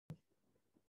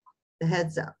the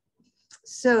heads up.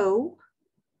 So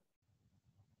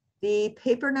the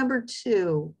paper number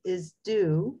 2 is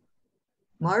due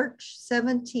March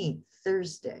 17th,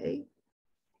 Thursday.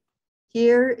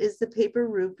 Here is the paper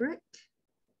rubric.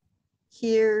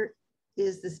 Here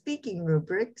is the speaking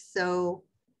rubric. So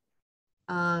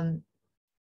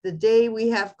the day we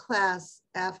have class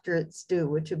after it's due,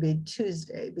 which would be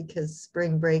Tuesday, because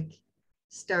spring break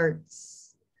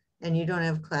starts and you don't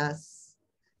have class.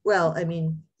 Well, I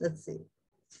mean, let's see.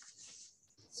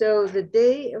 So the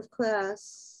day of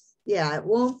class, yeah, it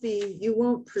won't be, you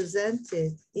won't present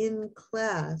it in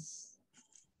class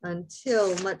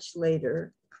until much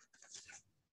later.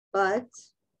 But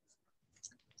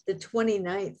the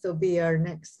 29th will be our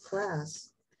next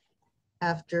class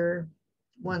after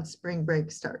once spring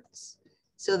break starts.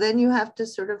 So then you have to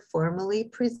sort of formally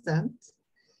present.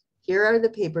 Here are the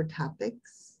paper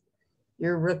topics.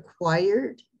 You're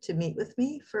required to meet with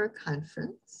me for a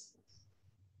conference.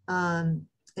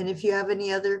 And if you have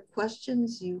any other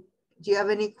questions, do you have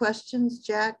any questions,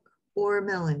 Jack or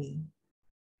Melanie?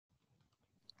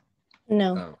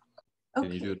 No. Can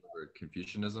Okay. you do it for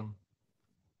Confucianism?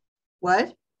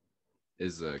 What?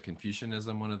 Is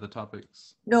Confucianism one of the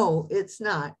topics? No, it's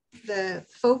not. The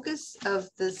focus of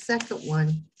the second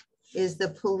one is the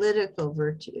political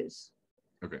virtues.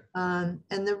 Okay.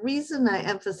 And the reason I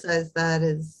emphasize that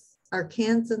is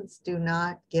Arkansans do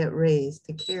not get raised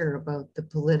to care about the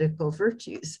political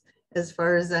virtues, as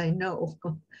far as I know,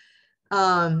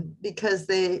 because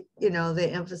they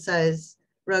emphasize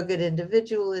rugged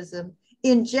individualism.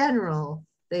 In general,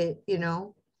 they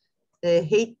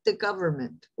hate the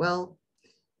government. Well,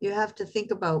 you have to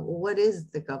think about what is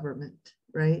the government,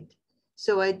 right?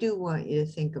 So I do want you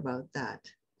to think about that.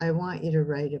 I want you to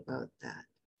write about that.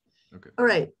 Okay. All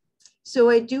right. So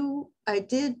I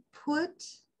did put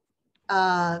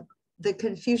the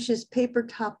Confucius paper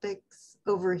topics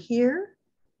over here,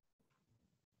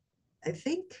 I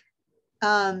think,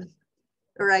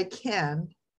 or I can.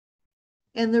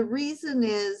 And the reason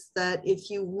is that if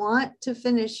you want to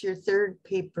finish your third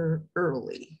paper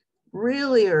early,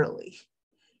 really early,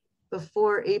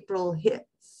 before April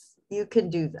hits, you can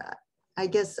do that. I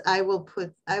guess I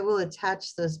will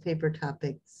attach those paper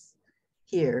topics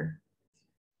here,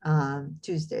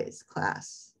 Tuesday's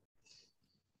class.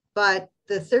 But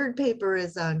the third paper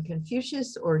is on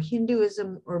Confucius or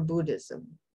Hinduism or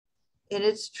Buddhism. And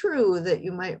it's true that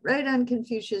you might write on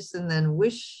Confucius and then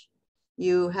wish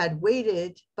you had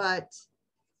waited, but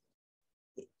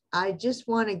I just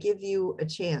want to give you a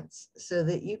chance so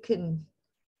that you can,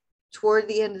 toward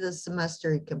the end of the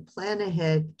semester, you can plan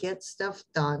ahead, get stuff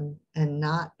done, and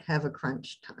not have a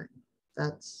crunch time.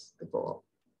 That's the goal.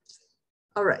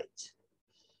 All right.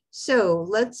 So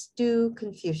let's do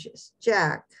Confucius.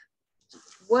 Jack,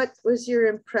 what was your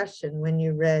impression when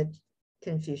you read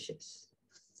Confucius?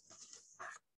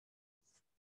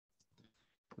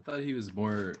 I thought he was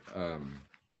more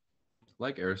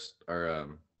like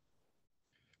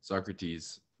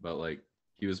Socrates, but like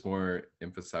he was more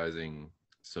emphasizing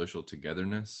social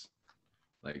togetherness,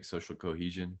 like social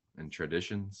cohesion and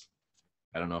traditions.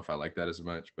 I don't know if I like that as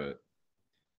much, but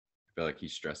I feel like he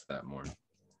stressed that more.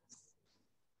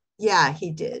 Yeah, he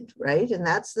did, right? And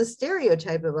that's the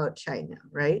stereotype about China,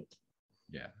 right?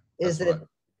 Yeah. Is it?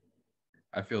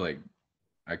 I feel like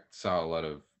I saw a lot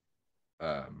of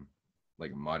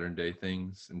like modern day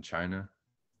things in China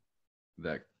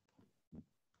that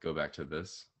go back to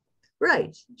this.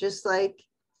 Right. Just like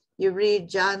you read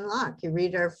John Locke, you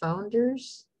read our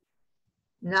founders,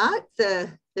 not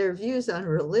their views on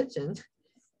religion,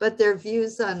 but their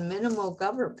views on minimal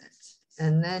government.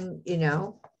 And then,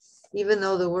 even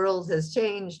though the world has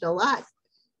changed a lot,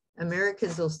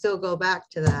 Americans will still go back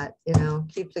to that,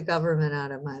 keep the government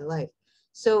out of my life.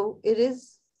 So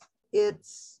it's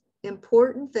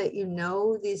important that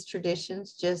these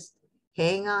traditions, just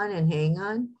hang on and hang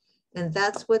on. And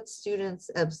that's what students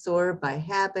absorb by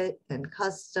habit and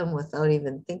custom without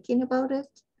even thinking about it.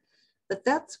 But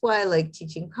that's why I like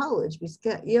teaching college.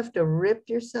 You have to rip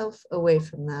yourself away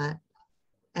from that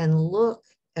and look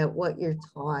at what you're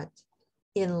taught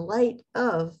in light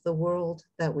of the world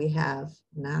that we have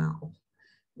now,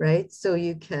 right? So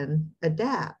you can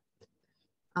adapt.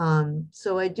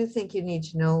 So I do think you need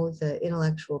to know the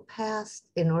intellectual past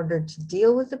in order to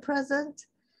deal with the present,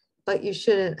 but you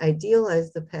shouldn't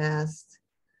idealize the past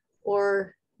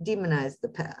or demonize the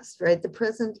past, right? The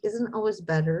present isn't always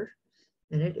better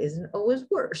and it isn't always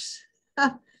worse,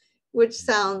 which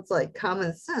sounds like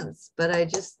common sense, but I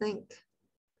just think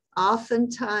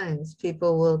oftentimes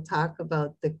people will talk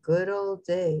about the good old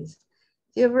days.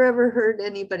 You ever heard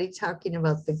anybody talking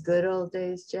about the good old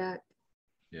days, Jack?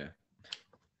 Yeah.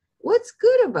 what's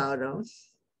good about them?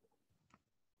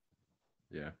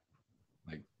 Yeah,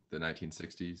 like the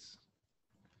 1960s.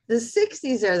 The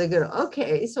 60s are the good.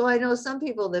 Okay, so I know some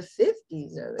people, the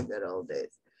 50s are the good old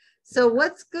days. So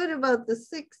what's good about the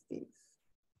 60s?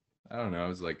 I don't know. It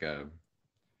was like a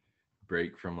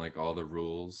break from like all the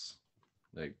rules,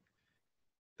 like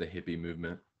the hippie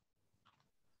movement.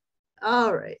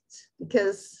 All right,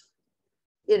 because,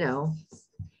 you know,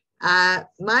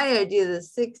 my idea of the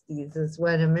 60s is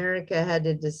when America had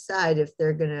to decide if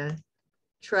they're going to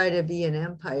try to be an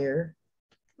empire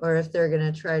or if they're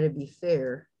going to try to be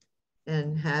fair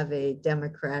and have a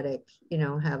democratic,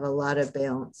 have a lot of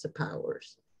balance of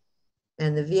powers.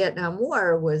 And the Vietnam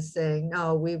War was saying,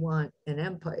 no, we want an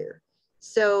empire.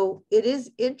 So it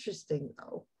is interesting,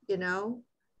 though,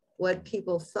 what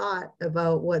people thought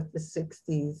about what the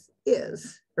 60s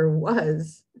is or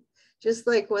was, just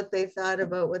like what they thought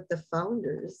about what the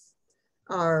founders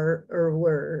are or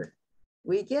were.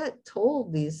 We get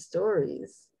told these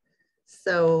stories.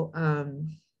 So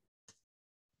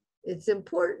it's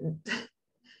important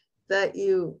that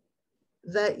you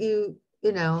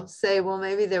say, well,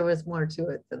 maybe there was more to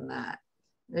it than that.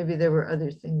 Maybe there were other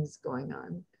things going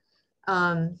on.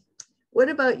 What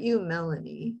about you,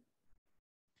 Melanie?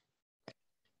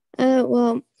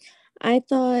 Well, I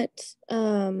thought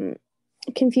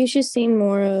Confucius seemed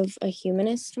more of a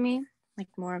humanist to me, like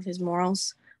more of his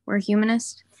morals were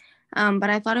humanist. But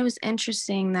I thought it was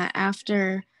interesting that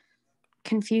after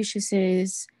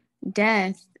Confucius's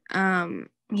death,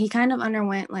 he kind of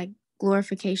underwent like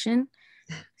glorification,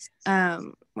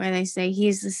 where they say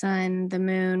he's the sun, the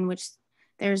moon, which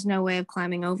there's no way of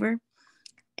climbing over.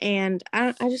 And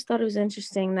I just thought it was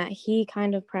interesting that he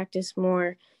kind of practiced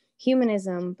more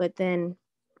humanism, but then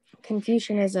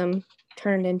Confucianism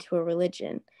turned into a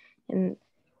religion, and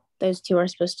those two are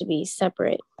supposed to be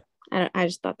separate. I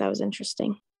just thought that was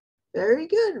interesting. Very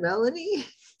good, Melanie.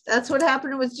 That's what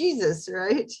happened with Jesus,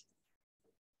 right?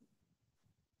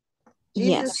 Jesus,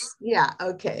 yes. Yeah,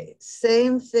 okay.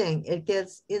 Same thing. It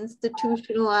gets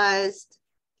institutionalized.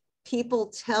 People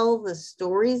tell the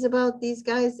stories about these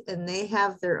guys and they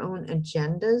have their own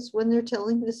agendas when they're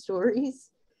telling the stories.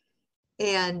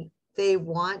 And they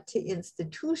want to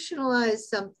institutionalize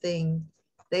something.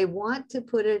 They want to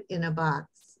put it in a box,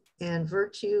 and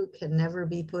virtue can never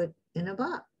be put in a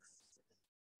box.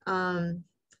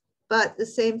 But the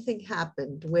same thing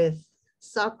happened with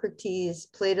Socrates,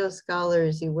 Plato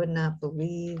scholars you would not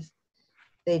believe.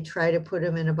 They try to put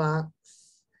him in a box.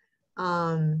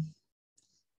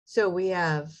 So we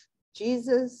have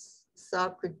Jesus,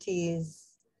 Socrates,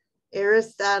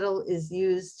 Aristotle is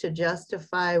used to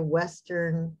justify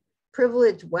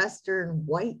privileged Western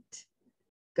white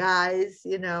guys,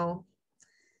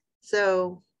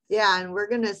 So yeah, and we're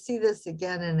going to see this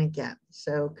again and again.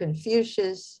 So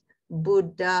Confucius,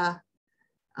 Buddha,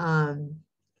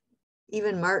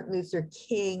 even Martin Luther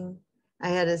King. I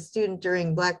had a student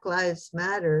during Black Lives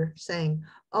Matter saying,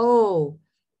 oh,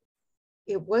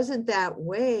 it wasn't that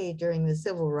way during the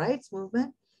civil rights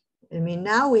movement. I mean,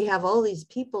 now we have all these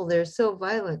people, they're so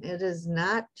violent. It is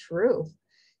not true.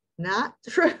 Not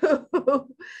true.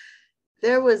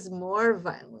 There was more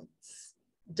violence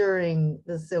during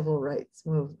the civil rights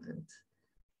movement.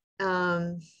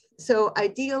 So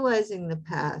idealizing the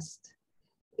past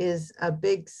is a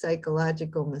big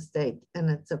psychological mistake, and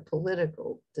it's a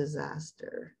political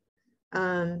disaster.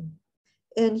 And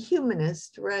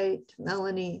humanist, right,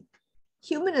 Melanie?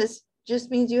 Humanist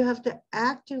just means you have to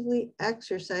actively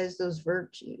exercise those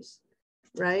virtues,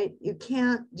 right? You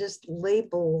can't just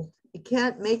label, you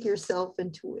can't make yourself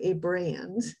into a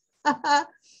brand.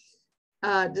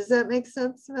 Does that make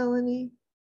sense, Melanie?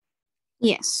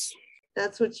 Yes.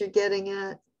 That's what you're getting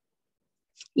at?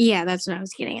 Yeah, that's what I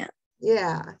was getting at.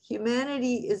 Yeah,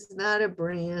 humanity is not a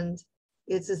brand.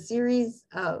 It's a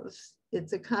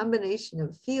combination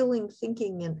of feeling,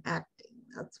 thinking, and acting.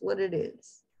 That's what it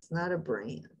is. It's not a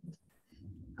brand.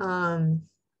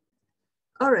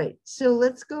 All right, so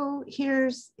let's go.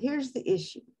 Here's the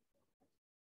issue.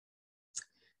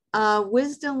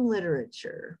 Wisdom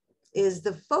literature is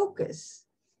the focus,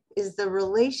 is the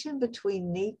relation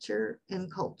between nature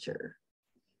and culture.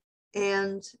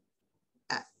 And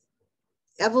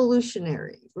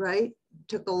evolutionary, right?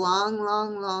 Took a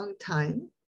long time.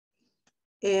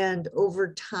 And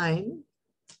over time,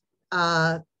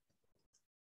 well,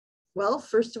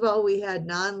 first of all, we had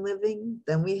non-living,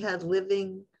 then we had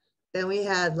living, then we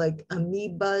had like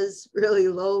amoebas, really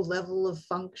low level of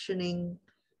functioning,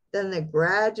 then the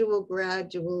gradual,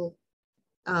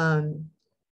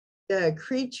 the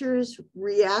creatures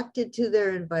reacted to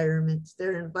their environments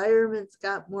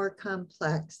got more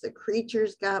complex, the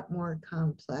creatures got more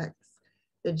complex.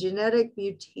 the genetic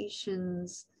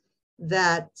mutations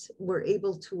that were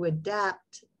able to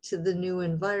adapt to the new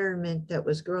environment that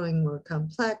was growing more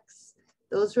complex,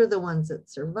 those were the ones that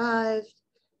survived,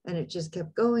 and it just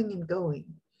kept going and going.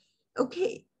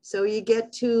 Okay, so you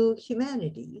get to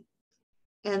humanity,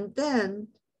 and then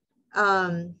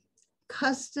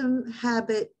custom,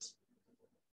 habit,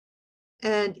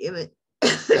 and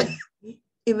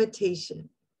imitation.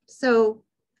 So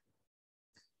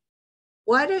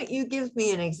why don't you give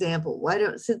me an example?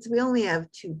 Since we only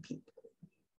have two people,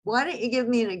 why don't you give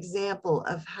me an example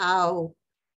of how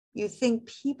you think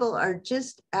people are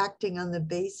just acting on the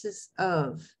basis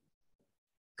of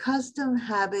custom,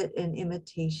 habit, and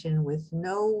imitation with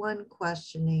no one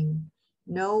questioning,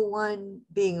 no one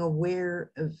being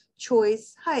aware of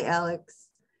choice. Hi, Alex.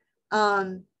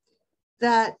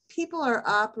 That people are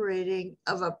operating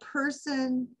of a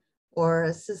person or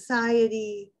a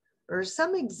society or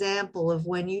some example of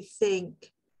when you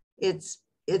think it's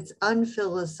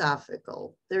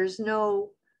unphilosophical. There's no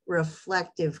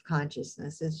reflective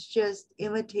consciousness. It's just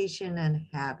imitation and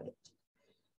habit.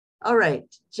 All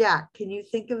right, Jack, can you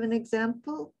think of an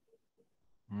example?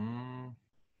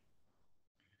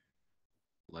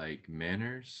 Like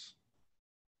manners?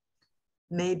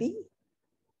 Maybe.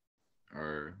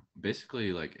 Or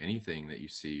basically like anything that you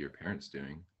see your parents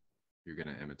doing, you're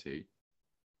going to imitate.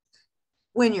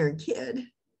 When you're a kid.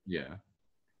 Yeah.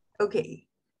 Okay.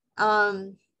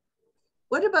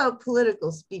 What about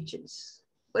political speeches?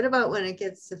 What about when it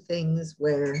gets to things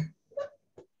where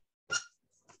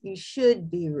you should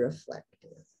be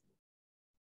reflective?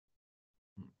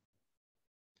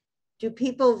 Do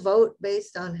people vote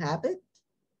based on habit?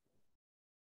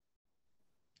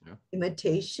 Yeah.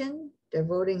 Imitation? They're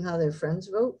voting how their friends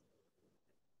vote?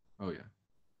 Oh, yeah.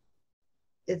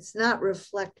 It's not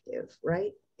reflective,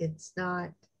 right? It's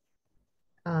not,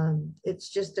 it's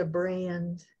just a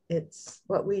brand. It's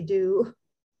what we do.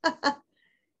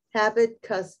 Habit,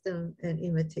 custom, and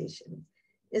imitation.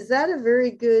 Is that a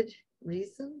very good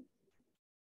reason?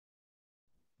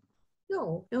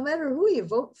 No, no matter who you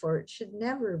vote for, it should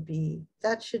never be,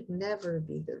 that should never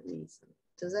be the reason.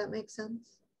 Does that make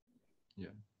sense? Yeah.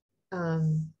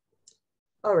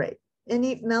 All right.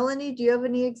 Melanie, do you have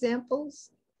any examples?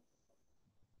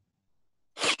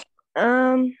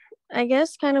 I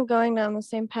guess kind of going down the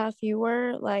same path you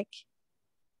were, like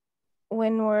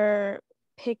when we're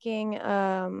picking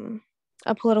a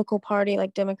political party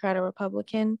like Democrat or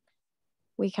Republican,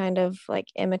 we kind of like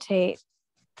imitate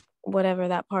whatever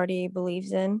that party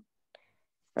believes in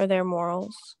or their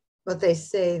morals. What they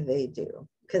say they do,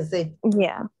 because they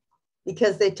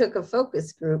took a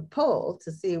focus group poll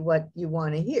to see what you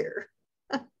want to hear.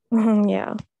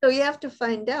 Yeah. So you have to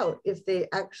find out if they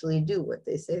actually do what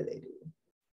they say they do.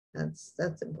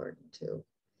 That's important too.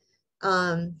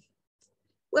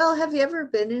 Well, have you ever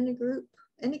been in a group,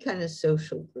 any kind of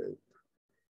social group?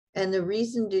 And the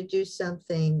reason to do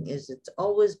something is it's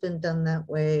always been done that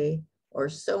way, or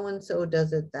so-and-so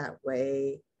does it that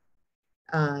way.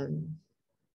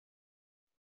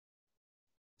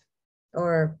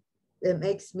 Or it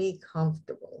makes me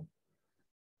comfortable.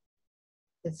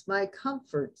 It's my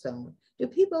comfort zone. Do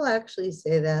people actually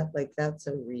say that like that's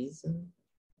a reason?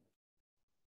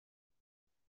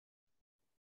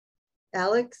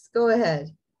 Alex, go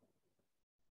ahead.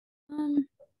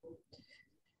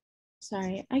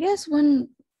 Sorry, I guess one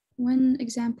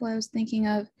example I was thinking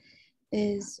of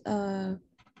is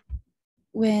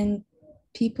when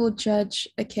people judge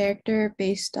a character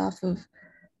based off of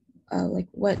like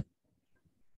what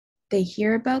they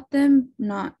hear about them,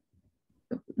 not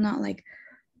like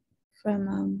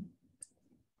from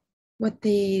what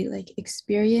they like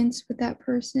experience with that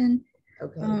person.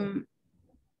 Okay.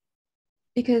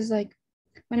 Because like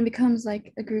when it becomes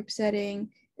like a group setting,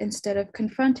 instead of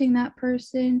confronting that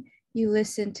person, you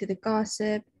listen to the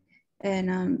gossip,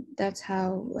 and that's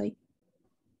how like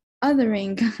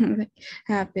othering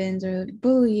happens, or like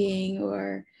bullying,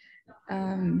 or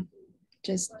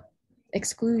just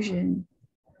exclusion.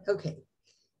 Okay.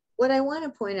 What I want to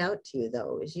point out to you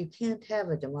though is you can't have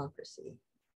a democracy,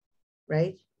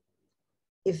 right?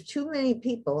 If too many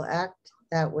people act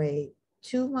that way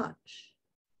too much,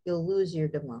 you'll lose your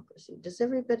democracy. Does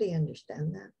everybody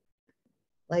understand that?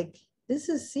 Like, this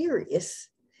is serious.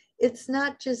 It's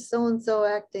not just so-and-so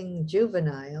acting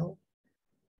juvenile.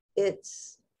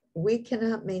 It's, we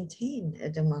cannot maintain a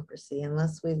democracy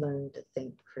unless we learn to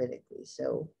think critically.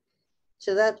 So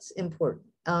that's important.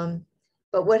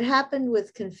 But what happened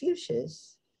with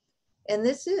Confucius, and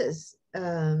this is,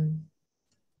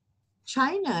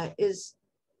 China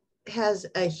has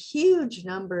a huge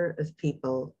number of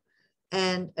people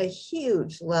and a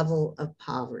huge level of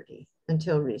poverty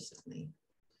until recently.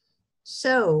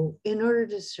 So in order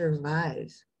to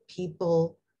survive,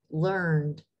 people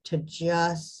learned to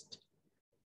just,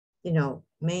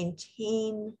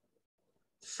 maintain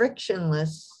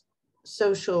frictionless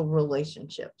social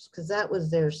relationships because that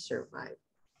was their survival.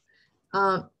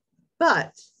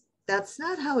 But that's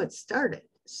not how it started.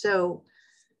 So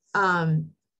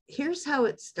here's how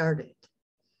it started.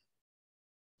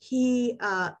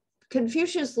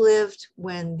 Confucius lived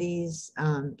when these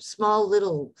small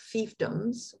little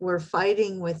fiefdoms were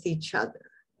fighting with each other.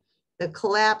 The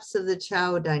collapse of the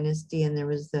Zhou dynasty, and there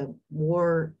was the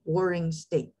warring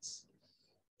states.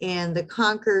 And the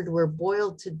conquered were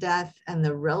boiled to death and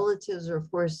the relatives were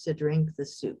forced to drink the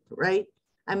soup, right?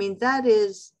 I mean, that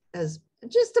is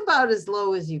just about as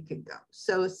low as you can go.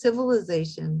 So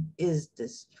civilization is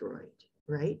destroyed,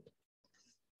 right?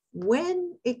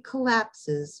 When it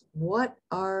collapses, what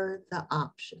are the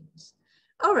options?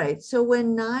 All right, so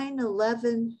when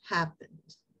 9/11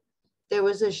 happened, there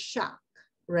was a shock,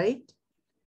 right?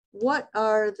 What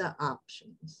are the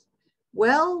options?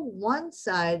 Well, one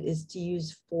side is to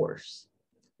use force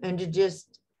and to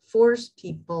just force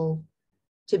people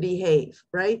to behave,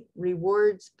 right?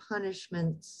 Rewards,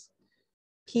 punishments.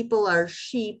 People are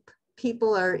sheep.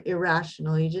 People are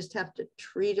irrational. You just have to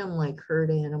treat them like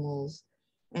herd animals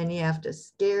and you have to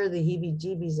scare the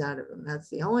heebie-jeebies out of them. That's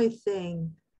the only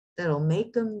thing that'll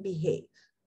make them behave.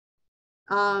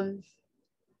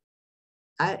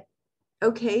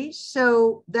 Okay,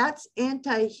 so that's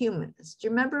anti-humanist. Do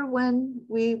you remember when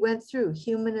we went through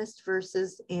humanist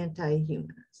versus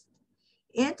anti-humanist?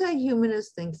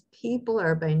 Anti-humanist thinks people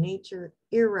are by nature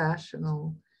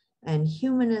irrational and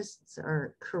humanists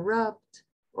are corrupt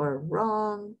or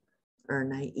wrong or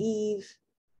naive.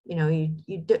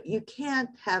 You can't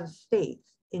have faith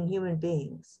in human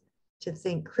beings to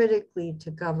think critically to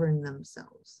govern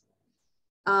themselves.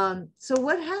 So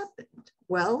what happened?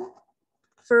 Well,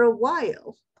 for a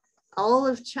while, all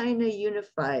of China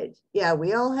unified. Yeah,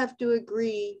 we all have to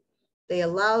agree. They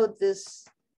allowed this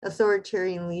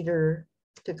authoritarian leader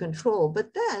to control.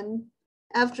 But then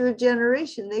after a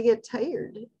generation, they get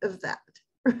tired of that,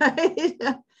 right?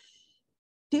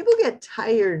 People get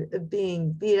tired of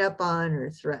being beat up on or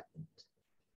threatened.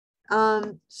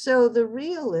 So the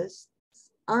realists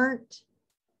aren't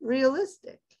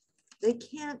realistic. They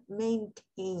can't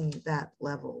maintain that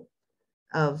level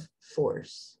of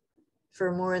force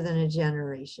for more than a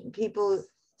generation. People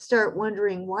start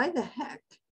wondering, why the heck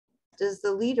does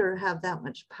the leader have that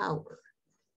much power,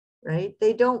 right?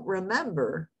 They don't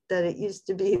remember that it used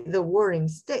to be the warring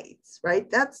states, right?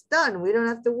 That's done. We don't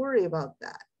have to worry about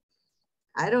that.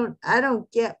 I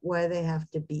don't get why they have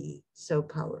to be so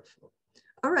powerful.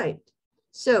 All right,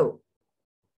 so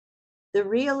the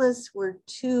realists were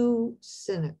too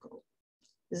cynical.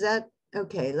 Is that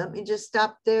okay? Let me just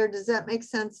stop there. Does that make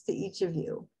sense to each of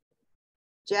you?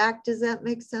 Jack, does that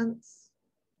make sense?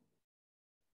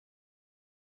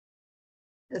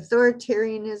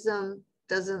 Authoritarianism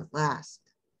doesn't last.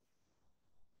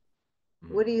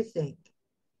 What do you think?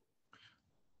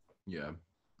 Yeah,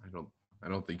 I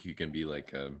don't think you can be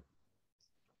like a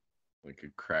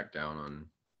crackdown on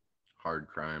hard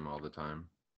crime all the time.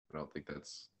 I don't think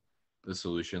that's the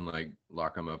solution. Like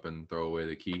lock them up and throw away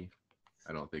the key.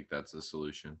 I don't think that's the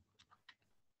solution.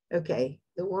 Okay,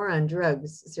 the war on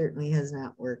drugs certainly has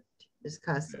not worked. It's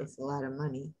cost us a lot of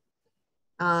money.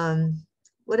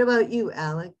 What about you,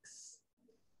 Alex?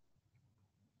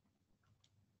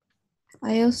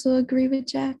 I also agree with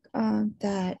Jack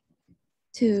that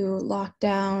to lock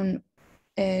down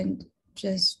and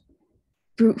just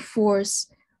brute force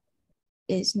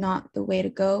is not the way to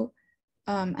go.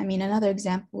 I mean, another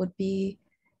example would be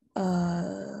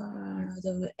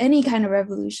any kind of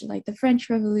revolution, like the French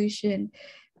Revolution,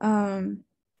 and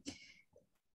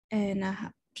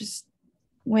just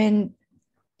when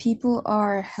people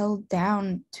are held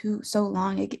down so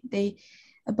long,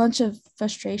 a bunch of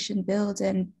frustration builds,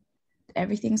 and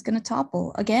everything's gonna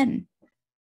topple again.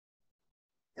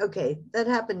 Okay, that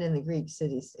happened in the Greek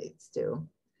city-states too.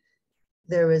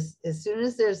 There was, as soon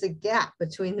as there's a gap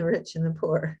between the rich and the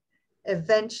poor,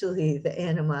 eventually the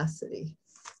animosity.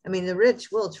 I mean, the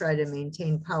rich will try to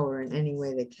maintain power in any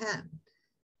way they can.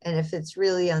 And if it's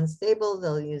really unstable,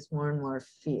 they'll use more and more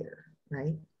fear,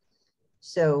 right?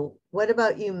 So what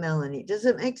about you, Melanie? Does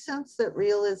it make sense that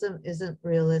realism isn't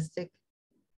realistic?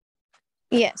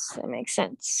 Yes, that makes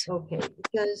sense. Okay,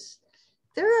 because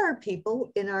there are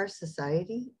people in our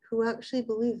society who actually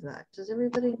believe that. Does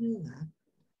everybody know that?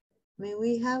 I mean,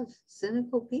 we have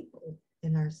cynical people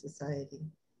in our society.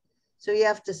 So you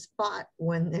have to spot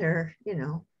when they're,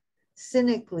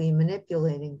 cynically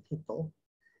manipulating people.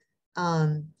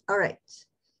 All right.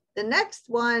 The next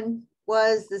one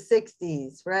was the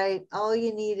 60s, right? All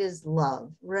you need is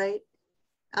love, right?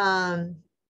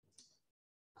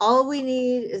 All we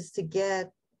need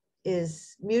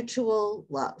is mutual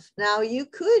love. Now, you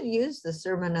could use the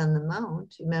Sermon on the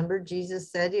Mount. Remember,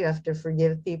 Jesus said you have to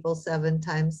forgive people 7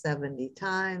 times, 70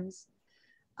 times.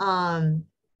 And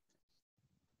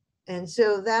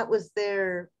so that was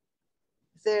their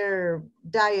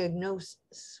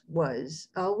diagnosis was,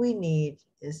 all we need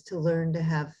is to learn to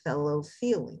have fellow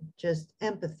feeling, just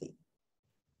empathy.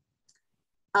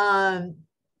 All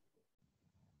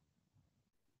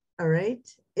right.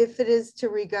 If it is to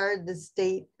regard the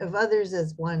state of others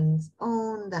as one's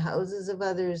own, the houses of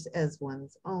others as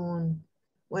one's own,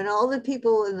 when all the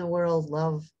people in the world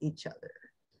love each other,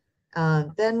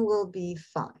 then we'll be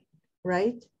fine,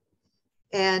 right?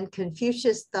 And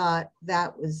Confucius thought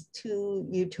that was too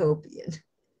utopian.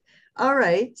 All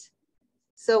right.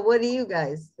 So what do you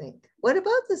guys think? What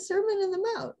about the Sermon on the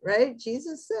Mount, right?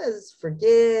 Jesus says,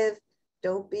 forgive,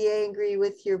 don't be angry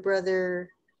with your brother.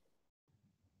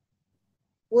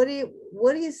 What do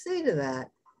you say to that?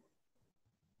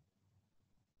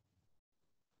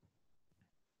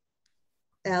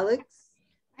 Alex?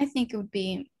 I think it would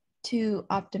be too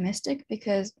optimistic,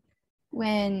 because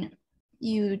when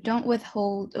you don't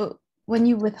withhold, when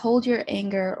you withhold your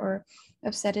anger or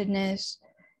upsetness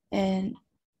and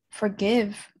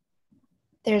forgive,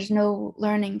 there's no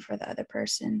learning for the other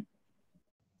person.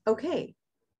 Okay.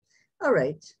 All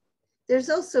right. There's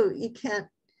also, you can't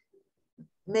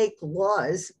make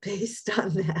laws based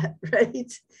on that,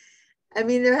 right? I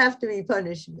mean, there have to be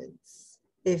punishments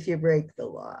if you break the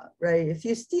law, right? If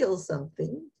you steal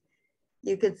something,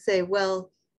 you could say,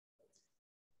 well,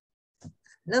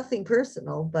 nothing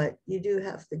personal, but you do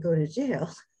have to go to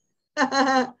jail.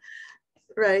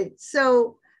 Right.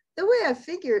 So the way I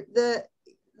figured,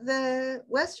 the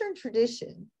Western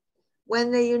tradition,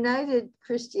 when they united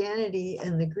Christianity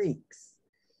and the Greeks,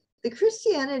 the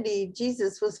Christianity,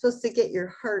 Jesus was supposed to get your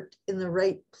heart in the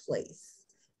right place.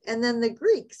 And then the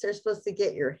Greeks are supposed to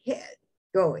get your head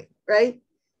going, right?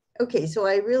 Okay, so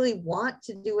I really want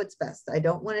to do what's best. I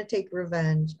don't want to take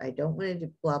revenge. I don't want to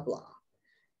do blah, blah.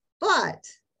 But,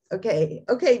 okay,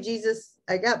 Jesus,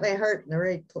 I got my heart in the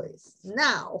right place.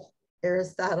 Now,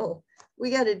 Aristotle,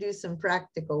 we got to do some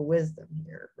practical wisdom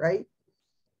here, right?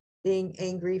 Being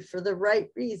angry for the right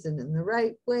reason, in the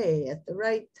right way, at the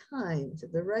right time, to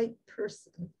the right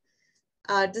person.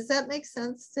 Does that make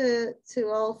sense to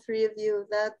all three of you?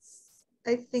 That's,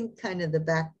 I think, kind of the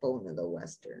backbone of the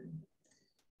Western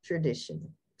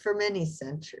tradition for many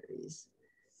centuries.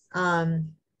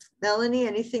 Melanie,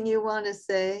 anything you want to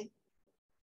say?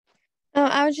 Oh,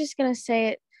 I was just going to say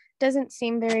it doesn't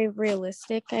seem very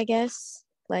realistic, I guess.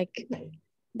 Like,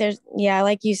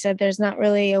 like you said, there's not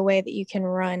really a way that you can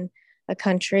run a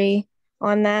country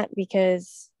on that,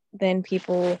 because then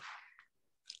people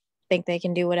think they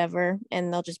can do whatever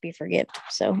and they'll just be forgiven.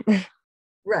 So,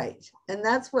 right. And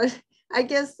that's what, I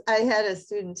guess I had a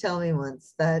student tell me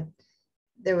once that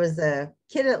there was a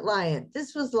kid at Lion.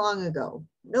 This was long ago.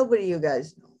 Nobody you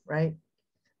guys know, right?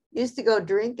 Used to go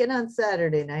drinking on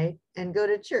Saturday night and go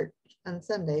to church on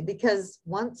Sunday, because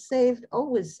once saved,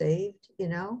 always saved, you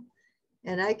know?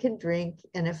 And I can drink,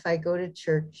 and if I go to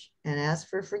church and ask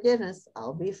for forgiveness,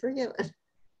 I'll be forgiven.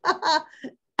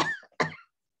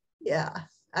 Yeah,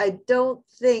 I don't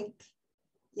think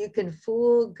you can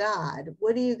fool God.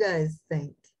 What do you guys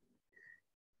think?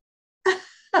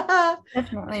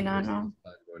 Definitely not. No.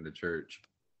 Going to church.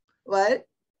 What?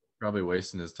 Probably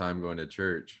wasting his time going to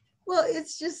church. Well,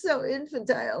 it's just so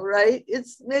infantile, right?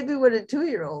 It's maybe what a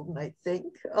 2-year-old might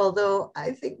think, although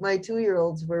I think my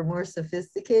 2-year-olds were more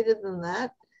sophisticated than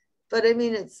that. But I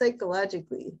mean, it's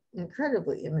psychologically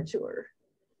incredibly immature.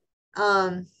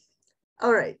 All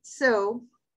right, so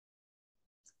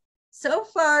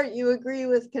far you agree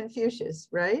with Confucius,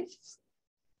 right?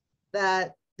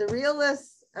 That the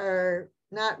realists are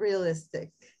not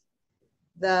realistic.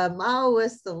 The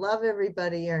Maoists, the love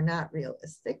everybody, are not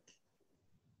realistic.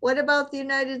 What about the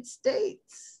United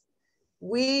States?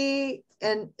 We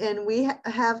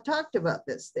have talked about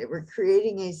this. They were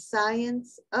creating a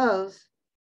science of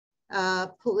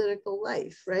political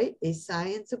life, right? A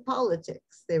science of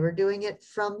politics. They were doing it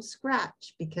from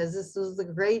scratch because this was the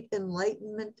great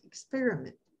Enlightenment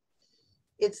experiment.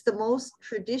 It's the most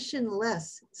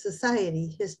traditionless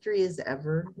society history has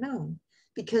ever known,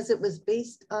 because it was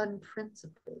based on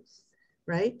principles,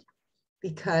 right?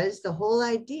 Because the whole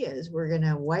idea is we're going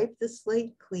to wipe the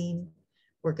slate clean.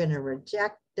 We're going to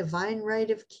reject divine right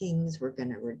of kings. We're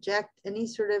going to reject any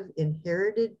sort of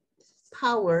inherited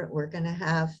power, we're going to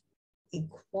have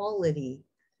equality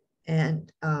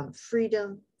and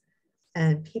freedom,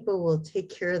 and people will take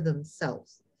care of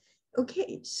themselves.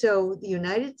 Okay, so the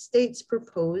United States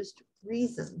proposed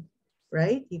reason,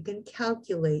 right? You can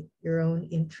calculate your own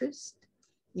interest.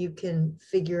 You can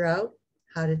figure out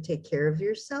how to take care of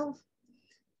yourself,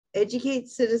 educate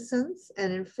citizens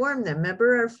and inform them.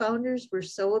 Remember, our founders were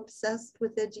so obsessed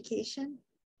with education?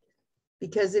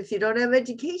 Because if you don't have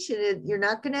education, you're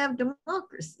not going to have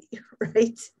democracy,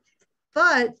 right?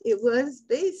 But it was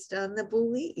based on the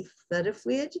belief that if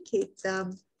we educate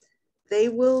them, they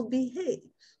will behave.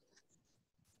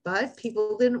 But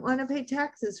people didn't want to pay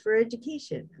taxes for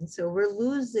education. And so we're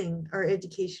losing our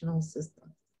educational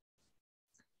system.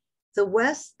 The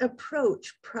West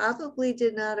approach probably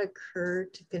did not occur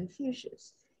to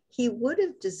Confucius. He would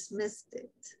have dismissed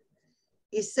it.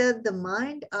 He said the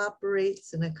mind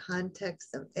operates in a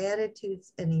context of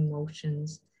attitudes and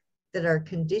emotions that are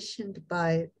conditioned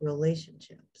by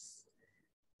relationships.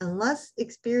 Unless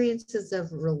experiences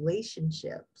of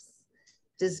relationships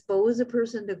dispose a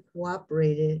person to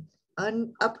cooperate,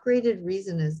 upgraded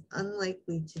reason is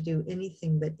unlikely to do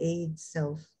anything but aid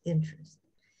self-interest.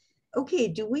 Okay,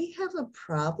 do we have a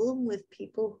problem with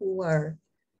people who are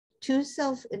too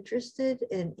self-interested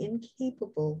and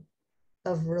incapable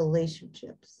of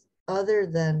relationships other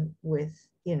than with,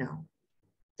 you know,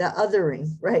 the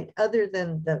othering, right? Other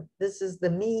than this is the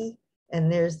me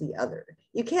and there's the other.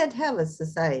 You can't have a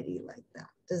society like that.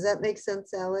 Does that make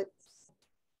sense, Alex?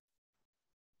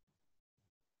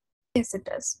 Yes, it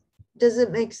does. Does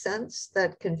it make sense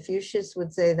that Confucius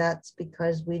would say that's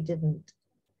because we didn't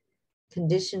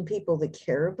condition people to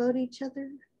care about each other?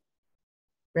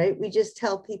 Right? We just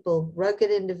tell people rugged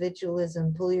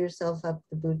individualism, pull yourself up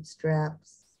the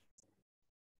bootstraps.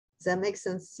 Does that make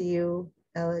sense to you,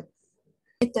 Alex?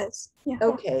 It does. Yeah.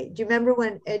 Okay. Do you remember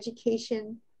when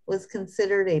education was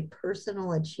considered a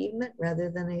personal achievement rather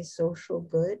than a social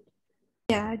good?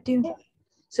 Yeah, I do. Yeah.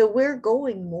 So we're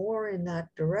going more in that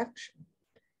direction.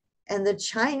 And the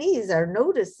Chinese are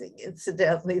noticing,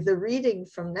 incidentally, the reading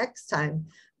from next time.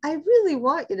 I really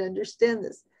want you to understand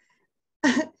this.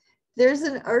 There's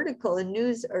an article, a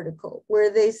news article, where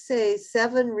they say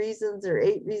 7 reasons or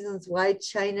 8 reasons why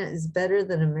China is better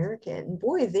than America. And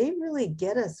boy, they really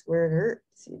get us where it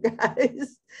hurts, you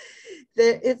guys.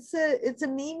 It's a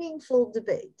meaningful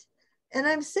debate. And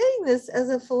I'm saying this as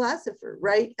a philosopher,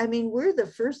 right? I mean, we're the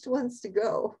first ones to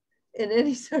go in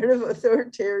any sort of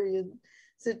authoritarian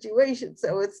situation.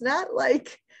 So it's not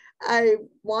like I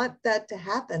want that to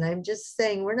happen. I'm just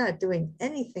saying we're not doing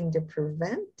anything to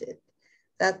prevent it.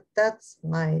 That's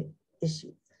my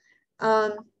issue.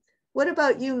 What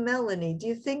about you, Melanie? Do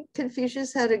you think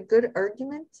Confucius had a good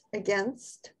argument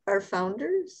against our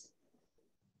founders?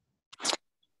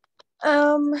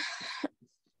 I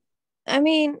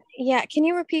mean, yeah, can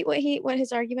you repeat what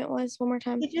his argument was one more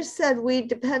time? He just said we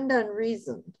depend on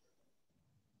reason.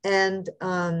 And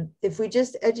if we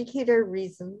just educate our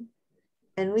reason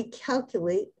and we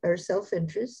calculate our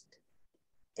self-interest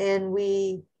and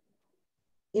we,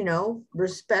 you know,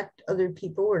 respect other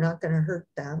people, we're not going to hurt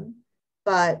them.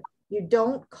 But you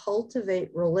don't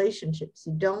cultivate relationships.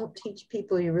 You don't teach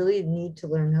people. You really need to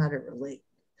learn how to relate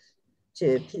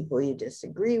to people you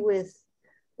disagree with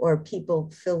or people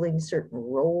filling certain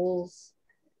roles,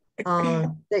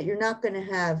 that you're not going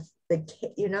to have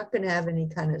any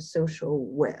kind of social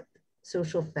web,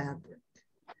 social fabric.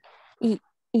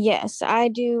 Yes, I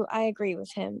do. I agree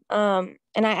with him. And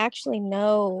I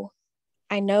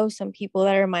know some people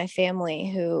that are in my family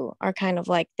who are kind of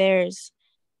like they're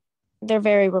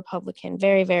very Republican,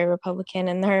 very, very Republican.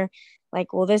 And they're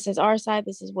like, well, this is our side.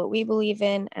 This is what we believe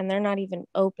in. And they're not even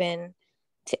open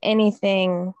to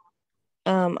anything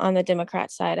on the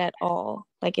Democrat side at all.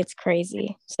 Like, it's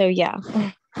crazy. So, yeah.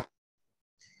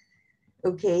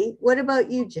 Okay. What about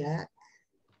you, Jack?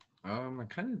 I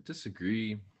kind of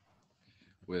disagree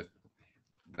with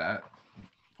that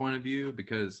point of view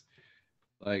because,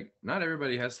 like, not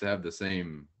everybody has to have the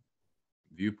same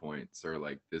viewpoints or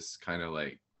like this kind of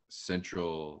like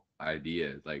central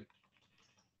idea. Like,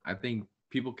 I think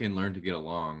people can learn to get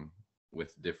along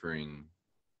with differing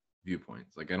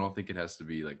viewpoints. Like, I don't think it has to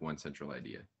be like one central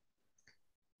idea.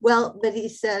 Well, but he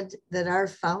said that our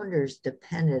founders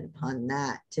depended upon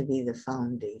that to be the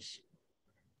foundation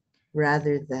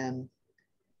rather than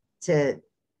to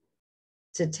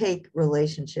take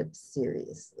relationships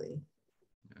seriously.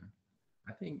 Yeah.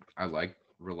 I think I like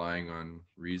relying on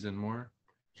reason more.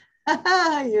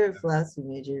 You're a philosophy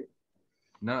major.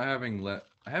 Not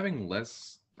having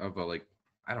less of a, like,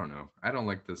 I don't know. I don't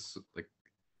like this, like,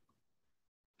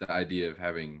 the idea of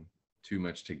having too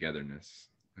much togetherness.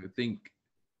 I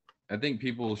think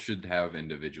people should have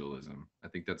individualism. I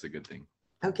think that's a good thing.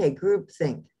 Okay,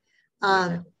 groupthink.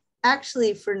 Yeah.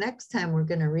 Actually, for next time, we're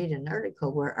going to read an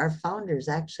article where our founders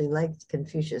actually liked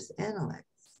Confucius Analects,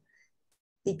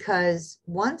 because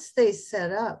once they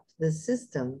set up the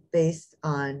system based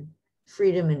on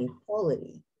freedom and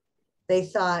equality, they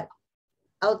thought,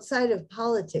 outside of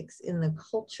politics, in the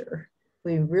culture,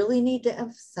 we really need to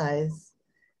emphasize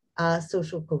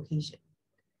social cohesion,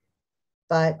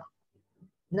 but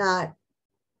not,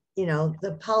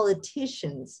 the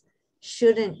politicians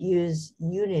shouldn't use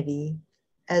unity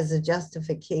as a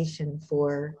justification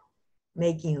for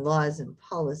making laws and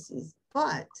policies.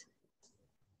 But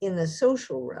in the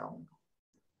social realm,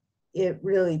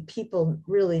 people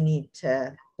really need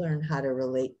to learn how to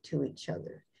relate to each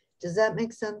other. Does that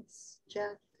make sense,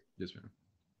 Jack? Yes, ma'am.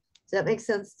 Does that make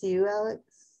sense to you,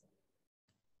 Alex?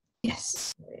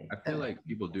 Yes. I feel like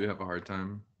people do have a hard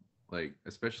time, like,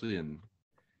 especially in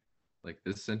like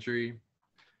this century,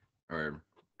 or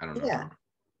I don't know, Yeah.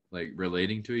 like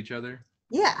relating to each other.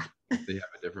 Yeah. They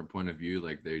have a different point of view,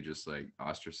 like they just like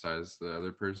ostracize the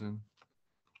other person.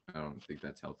 I don't think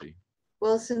that's healthy.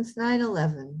 Well, since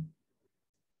 9/11,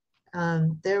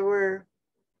 there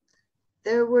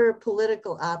were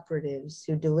political operatives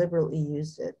who deliberately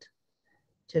used it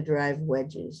to drive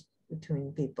wedges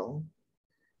between people.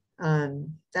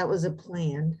 That was a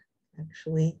plan,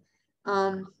 actually.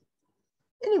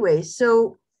 Anyway,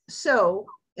 so,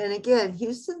 and again,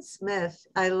 Houston Smith,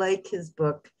 I like his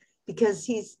book because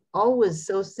he's always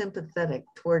so sympathetic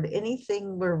toward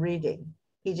anything we're reading.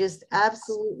 He just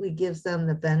absolutely gives them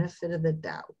the benefit of the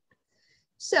doubt.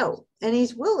 So, and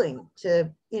he's willing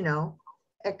to,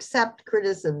 accept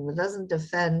criticism that doesn't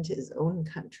defend his own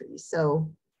country.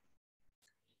 So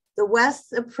the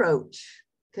West's approach,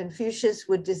 Confucius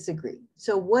would disagree.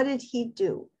 So what did he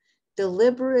do?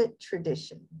 Deliberate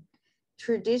tradition.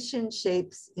 Tradition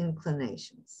shapes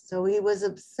inclinations. So he was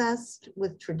obsessed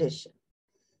with tradition.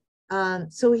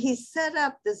 So he set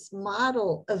up this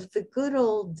model of the good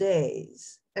old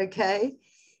days, okay?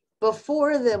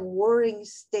 Before the warring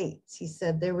states, he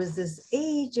said there was this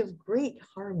age of great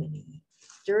harmony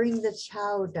during the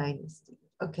Zhou dynasty.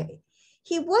 Okay,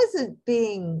 he wasn't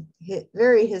being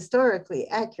very historically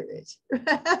accurate.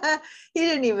 He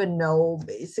didn't even know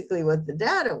basically what the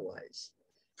data was,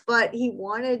 but he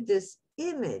wanted this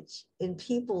image in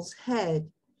people's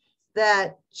head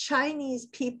that Chinese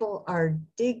people are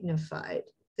dignified,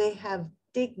 they have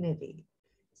dignity,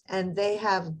 and they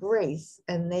have grace,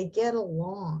 and they get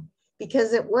along,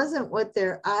 because it wasn't what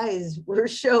their eyes were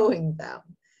showing them.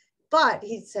 But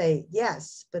he'd say,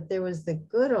 yes, but there was the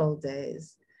good old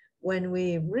days when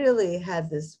we really had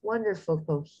this wonderful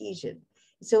cohesion.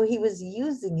 So he was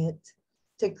using it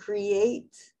to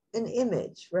create an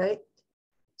image, right?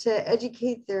 To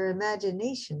educate their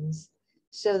imaginations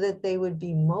so that they would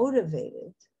be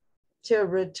motivated to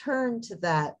return to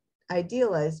that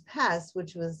idealized past,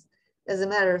 which was, as a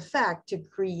matter of fact, to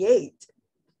create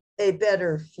a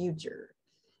better future.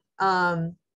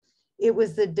 It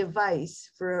was the device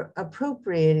for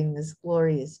appropriating this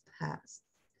glorious past.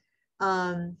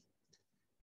 All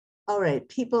right,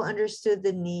 people understood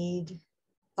the need.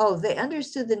 Oh, they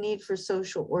understood the need for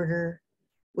social order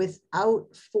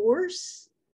without force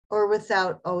or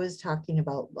without always talking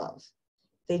about love.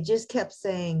 They just kept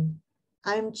saying,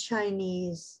 I'm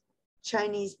Chinese.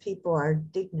 Chinese people are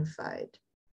dignified.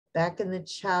 Back in the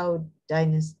Zhou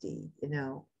dynasty,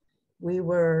 we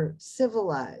were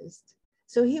civilized.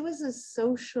 So he was a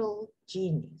social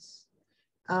genius.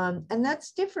 And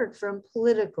that's different from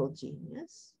political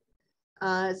genius.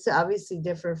 It's obviously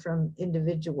different from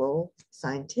individual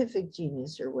scientific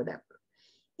genius or whatever.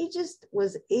 He just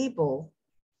was able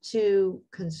to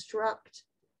construct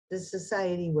the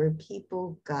society where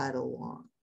people got along.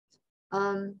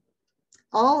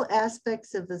 All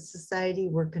aspects of the society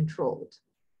were controlled.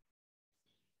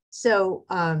 So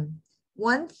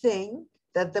one thing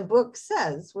that the book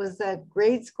says was that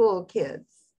grade school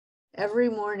kids every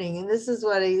morning, and this is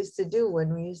what I used to do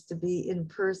when we used to be in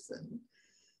person,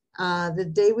 the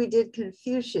day we did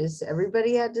Confucius,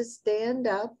 everybody had to stand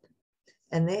up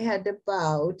and they had to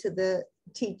bow to the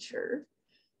teacher.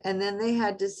 And then they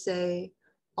had to say,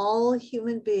 all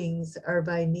human beings are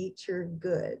by nature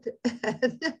good.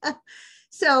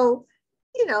 So,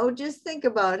 just think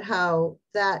about how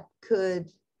that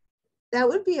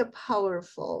would be a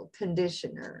powerful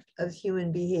conditioner of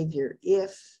human behavior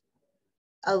if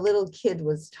a little kid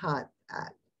was taught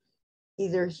that.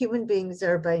 Either human beings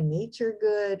are by nature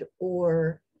good,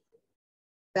 or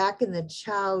back in the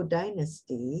Zhou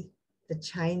dynasty, the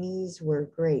Chinese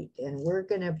were great, and we're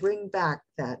going to bring back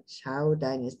that Chao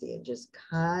dynasty, and just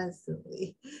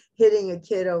constantly hitting a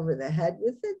kid over the head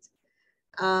with it.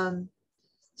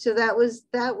 So that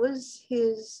was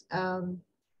his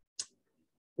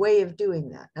way of doing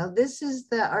that. Now, this is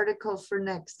the article for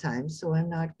next time, so I'm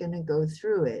not going to go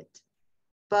through it,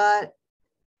 but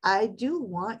I do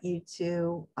want you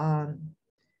to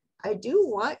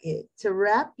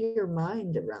wrap your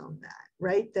mind around that,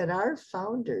 right? That our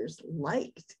founders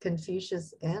liked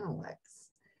Confucius Analects,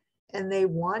 and they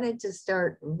wanted to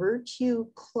start virtue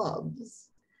clubs.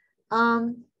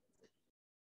 Do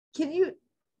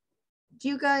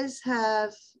you guys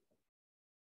have,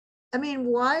 I mean,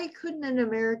 why couldn't an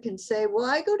American say, well,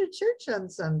 I go to church on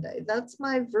Sunday. That's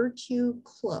my virtue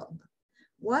club.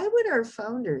 Why would our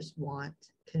founders want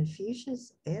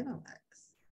Confucius Analects?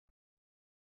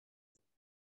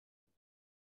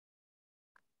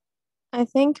 I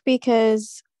think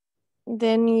because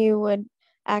then you would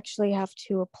actually have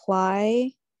to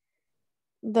apply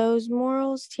those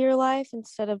morals to your life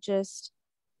instead of just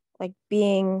like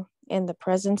being in the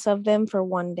presence of them for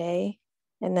one day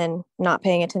and then not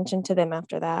paying attention to them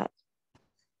after that.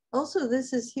 Also,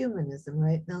 this is humanism,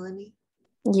 right, Melanie?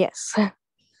 Yes.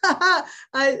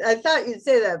 I thought you'd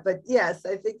say that, but yes,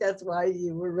 I think that's why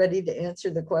you were ready to answer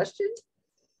the question,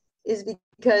 is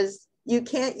because you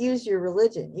can't use your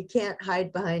religion. You can't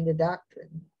hide behind a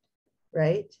doctrine,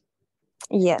 right?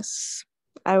 Yes,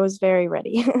 I was very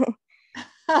ready.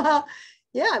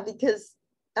 Yeah, because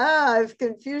if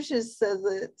Confucius says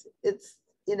it, it's,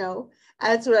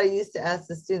 that's what I used to ask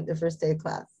the student the first day of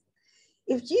class.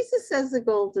 If Jesus says the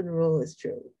golden rule is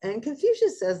true, and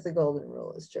Confucius says the golden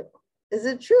rule is true, is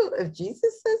it true if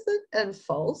Jesus says it and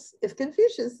false if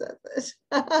Confucius says it?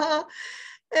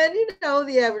 And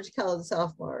the average college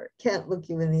sophomore can't look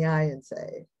you in the eye and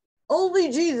say,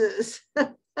 only Jesus.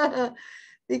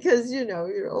 Because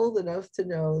you're old enough to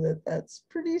know that that's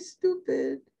pretty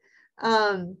stupid.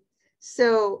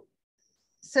 So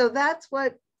that's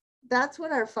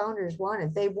what our founders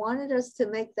wanted. They wanted us to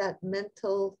make that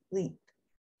mental leap,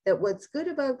 that what's good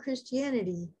about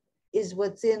Christianity is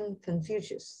what's in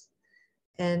Confucius,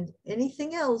 and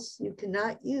anything else you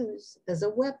cannot use as a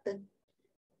weapon,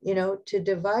 to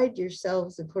divide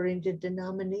yourselves according to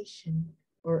denomination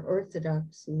or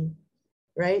orthodoxy.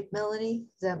 Right, Melanie?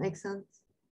 Does that make sense?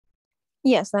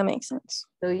 Yes, that makes sense.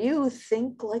 So you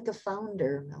think like a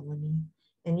founder, Melanie,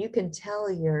 and you can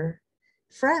tell your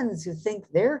friends who think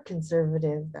they're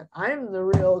conservative that I'm the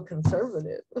real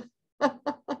conservative.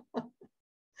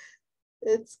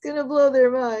 It's going to blow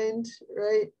their mind,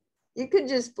 right? You can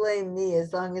just blame me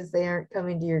as long as they aren't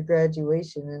coming to your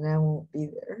graduation and I won't be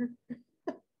there.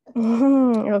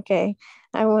 Okay,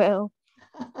 I will.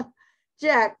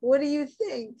 Jack, what do you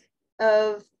think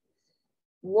of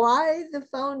why the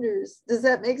founders, does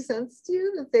that make sense to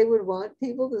you that they would want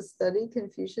people to study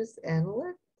Confucius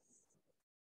Analects?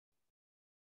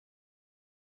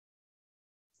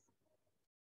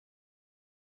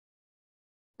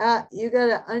 You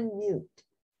gotta unmute.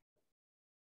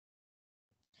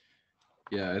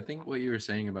 Yeah, I think what you were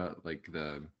saying about like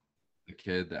the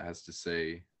kid that has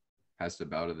to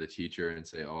bow to the teacher and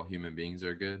say all human beings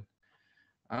are good.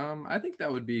 I think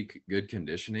that would be good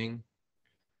conditioning,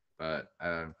 but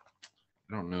I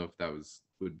don't know if that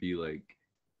would be like,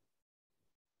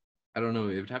 I don't know,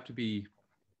 it would have to be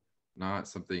not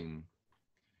something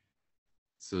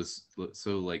so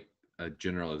like a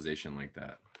generalization like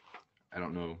that. I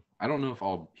don't know if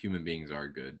all human beings are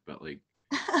good, but like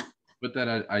put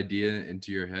that idea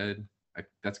into your head.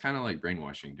 That's kind of like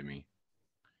brainwashing to me.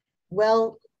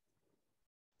 Well,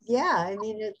 yeah, I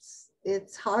mean,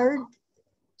 it's hard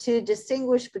to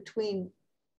distinguish between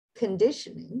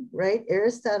conditioning, right?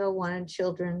 Aristotle wanted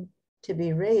children to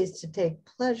be raised to take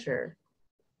pleasure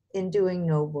in doing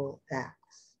noble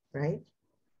acts, right?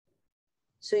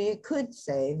 So you could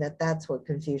say that that's what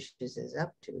Confucius is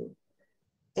up to.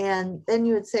 And then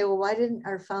you would say, well, why didn't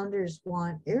our founders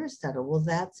want Aristotle? Well,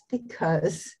 that's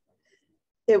because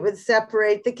it would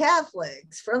separate the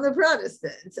Catholics from the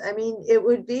Protestants. I mean, it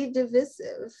would be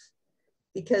divisive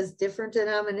because different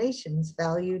denominations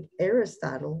valued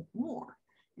Aristotle more.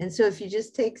 And so if you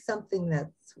just take something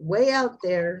that's way out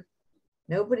there,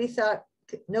 nobody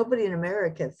in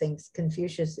America thinks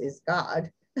Confucius is God.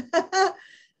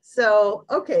 So,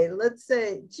 okay, let's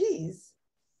say, geez,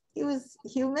 he was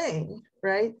humane,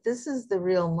 right? This is the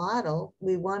real model.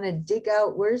 We want to dig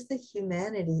out, where's the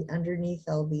humanity underneath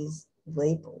all these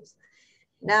labels?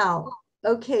 Now,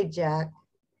 okay, Jack,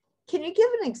 can you give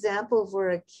an example of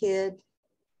where a kid,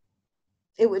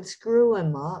 it would screw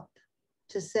him up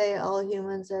to say all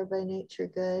humans are by nature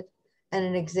good? and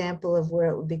an example of where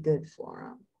it would be good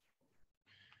for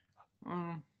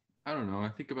them? I don't know. I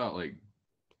think about like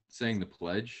saying the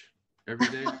pledge every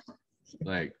day.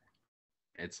 Like,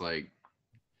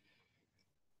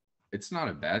 it's not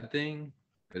a bad thing,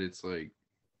 but it's like,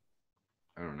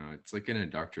 I don't know. It's like an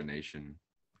indoctrination.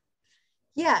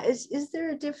 Yeah, is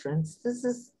there a difference? This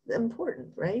is important,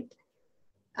 right?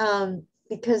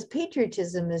 Because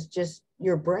patriotism is just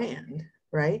your brand,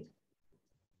 right?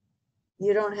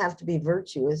 You don't have to be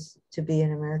virtuous to be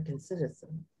an American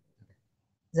citizen.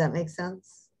 Does that make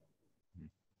sense?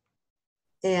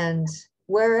 And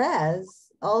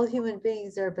whereas all human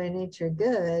beings are by nature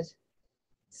good,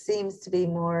 seems to be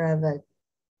more of a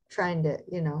trying to,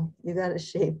 you got to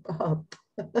shape up.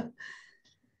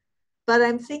 But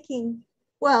I'm thinking,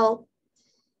 well,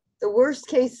 the worst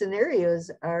case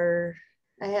scenarios are,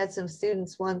 I had some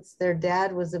students once, their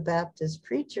dad was a Baptist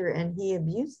preacher and he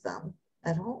abused them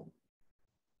at home,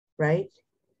 right?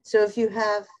 So if you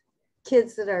have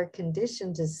kids that are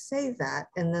conditioned to say that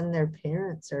and then their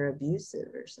parents are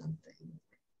abusive or something,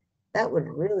 that would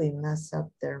really mess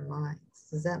up their minds.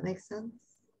 Does that make sense?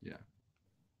 Yeah.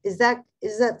 Does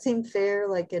that seem fair?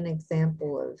 Like an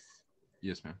example of?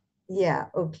 Yes, ma'am. Yeah,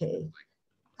 okay.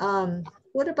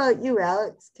 What about you,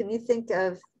 Alex? What do you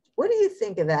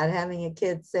think of that, having a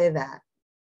kid say that?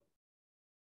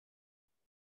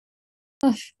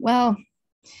 Well,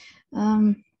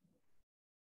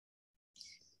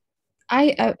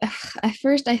 I at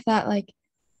first I thought like,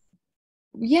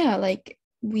 yeah, like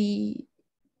it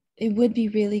would be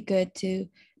really good to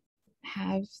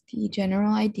have the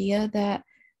general idea that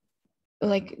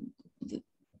like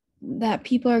that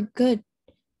people are good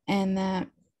and that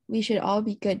we should all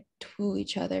be good to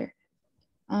each other.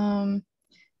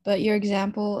 But your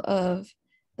example of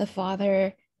the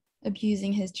father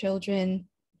abusing his children,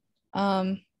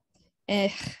 that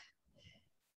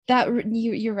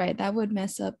you're right, that would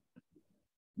mess up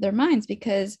their minds,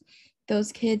 because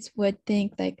those kids would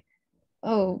think like,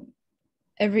 oh,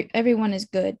 everyone is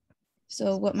good,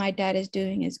 so what my dad is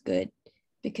doing is good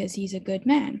because he's a good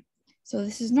man, so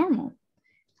this is normal.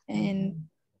 And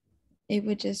it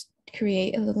would just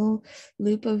create a little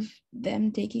loop of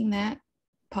them taking that,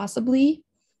 possibly,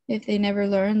 if they never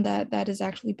learn that that is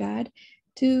actually bad,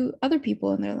 to other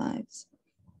people in their lives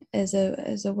as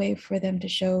a way for them to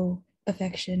show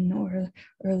affection or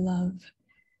love.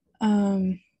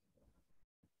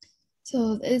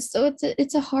 It's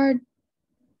a hard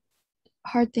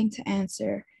thing to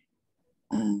answer.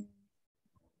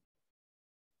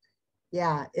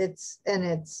 Yeah, it's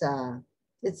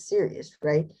serious,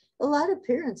 right? A lot of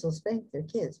parents will spank their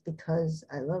kids because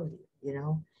I love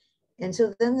you, And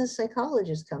so then the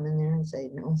psychologists come in there and say,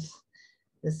 no,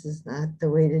 this is not the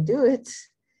way to do it.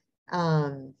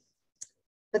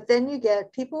 But then you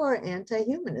get people who are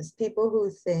anti-humanist, people who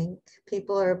think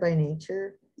people are by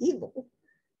nature evil,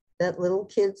 that little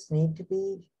kids need to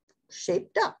be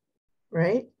shaped up,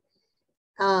 right?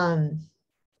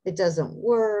 It doesn't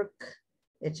work.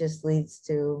 It just leads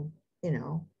to,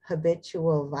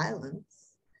 habitual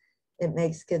violence. It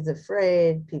makes kids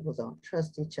afraid. People don't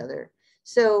trust each other.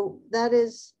 So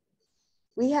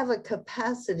we have a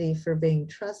capacity for being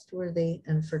trustworthy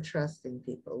and for trusting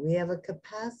people. We have a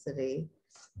capacity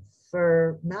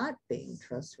for not being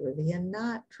trustworthy and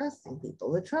not trusting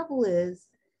people. The trouble is,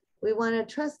 we want to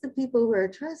trust the people who are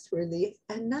trustworthy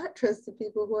and not trust the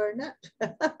people who are not.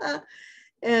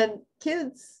 And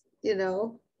kids,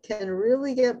 can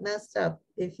really get messed up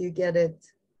if you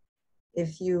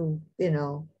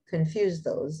confuse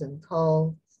those and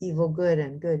call evil good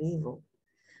and good evil.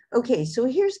 Okay, so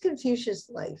here's Confucius'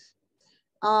 life.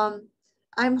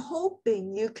 I'm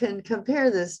hoping you can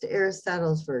compare this to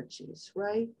Aristotle's virtues,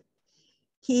 right?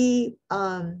 He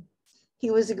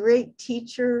was a great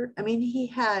teacher. I mean, he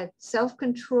had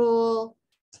self-control,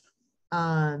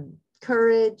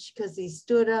 courage, because he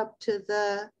stood up to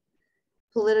the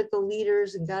political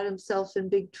leaders and got himself in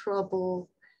big trouble.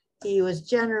 He was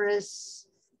generous.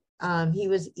 He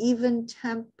was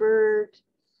even-tempered.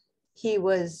 He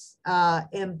was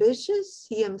ambitious.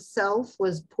 He himself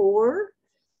was poor,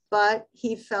 but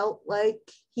he felt like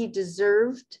he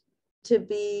deserved to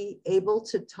be able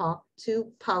to talk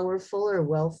to powerful or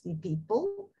wealthy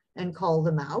people and call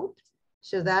them out.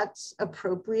 So that's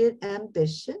appropriate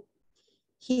ambition.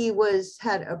 He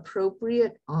had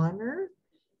appropriate honor.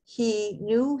 He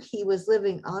knew he was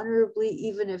living honorably,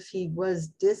 even if he was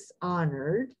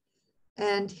dishonored.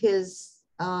 And his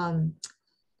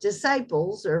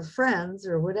disciples or friends,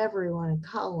 or whatever you want to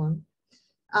call them,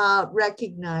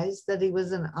 recognized that he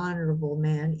was an honorable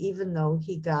man, even though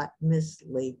he got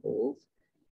mislabeled.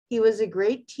 He was a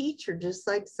great teacher, just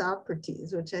like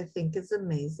Socrates, which I think is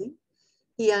amazing.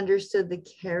 He understood the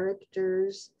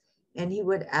characters, and he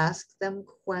would ask them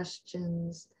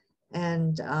questions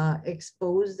and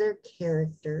expose their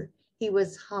character. He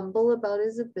was humble about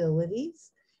his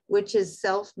abilities, which is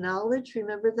self-knowledge.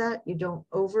 Remember that? You don't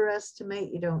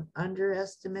overestimate, you don't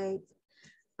underestimate.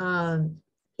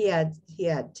 He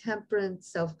had temperance,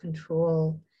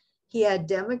 self-control. He had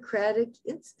democratic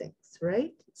instincts,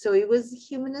 right? So he was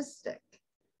humanistic.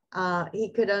 He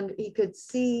could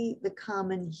see the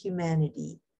common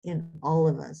humanity in all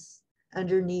of us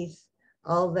underneath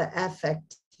all the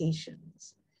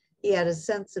affectations. He had a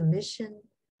sense of mission.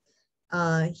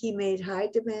 He made high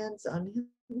demands on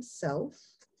himself,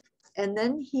 and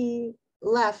then he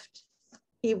left.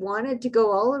 He wanted to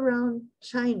go all around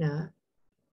China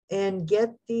and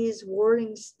get these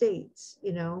warring states,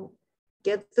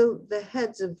 get the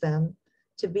heads of them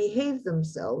to behave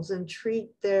themselves and treat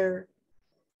their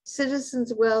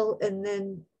citizens well, and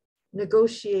then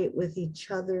negotiate with each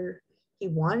other. He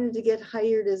wanted to get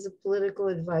hired as a political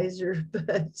advisor,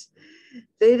 but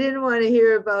they didn't want to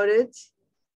hear about it.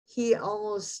 He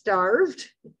almost starved,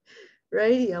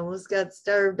 right? He almost got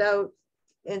starved out.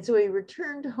 And so he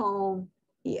returned home,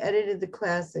 he edited the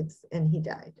classics, and he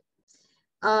died.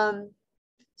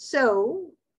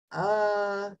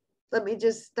 Let me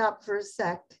just stop for a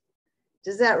sec.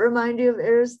 Does that remind you of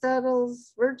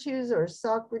Aristotle's virtues, or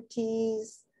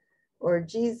Socrates, or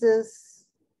Jesus?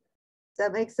 Does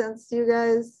that make sense to you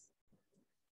guys?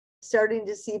 Starting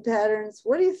to see patterns.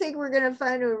 What do you think we're going to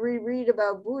find when we read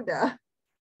about Buddha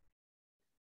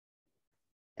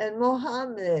and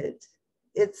Mohammed?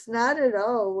 It's not at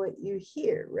all what you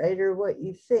hear, right? Or what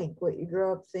you think, what you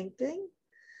grow up thinking,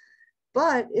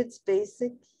 but it's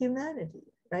basic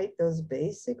humanity, right? Those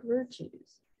basic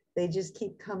virtues. They just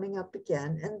keep coming up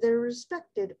again, and they're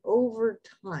respected over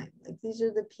time. Like, these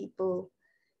are the people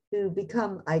who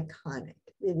become iconic.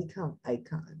 They become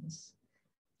icons.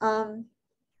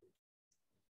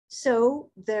 So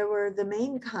there were the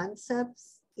main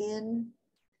concepts in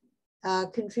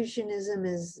Confucianism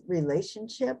is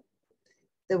relationship.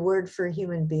 The word for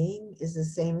human being is the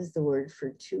same as the word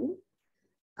for two.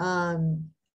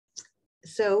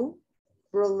 So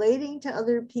relating to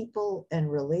other people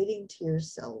and relating to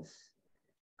yourself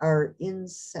are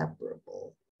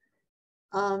inseparable.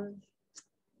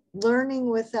 Learning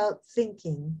without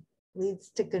thinking leads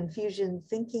to confusion.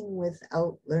 Thinking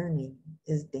without learning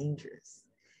is dangerous.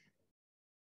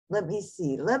 Let me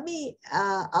see.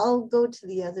 I'll go to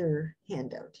the other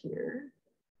handout here.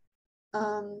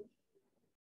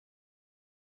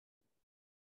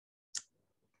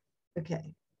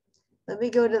 Okay. Let me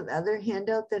go to the other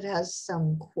handout that has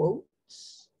some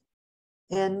quotes.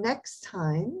 And next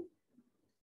time,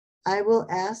 I will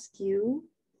ask you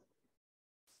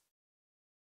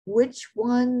which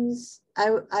ones,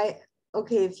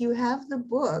 okay, if you have the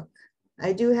book,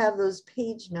 I do have those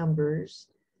page numbers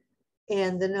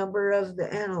and the number of the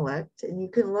analect, and you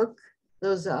can look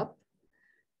those up.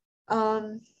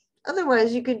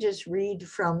 Otherwise, you can just read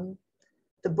from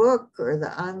the book or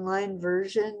the online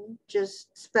version.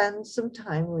 Just spend some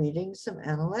time reading some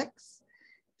analects.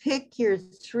 Pick your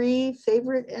 3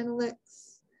 favorite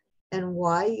analects and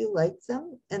why you like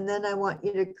them. And then I want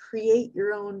you to create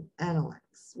your own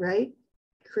analects, right?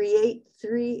 Create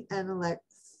 3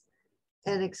 analects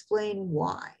and explain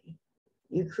why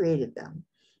you created them.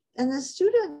 And the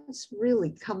students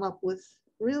really come up with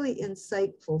really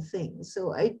insightful things.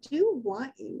 So I do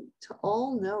want you to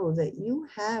all know that you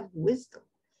have wisdom.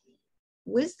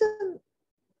 Wisdom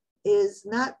is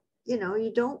not,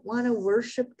 you don't want to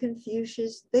worship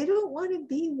Confucius. They don't want to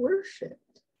be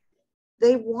worshiped.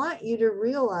 They want you to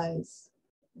realize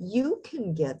you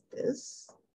can get this.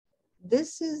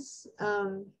 This is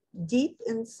deep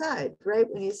inside,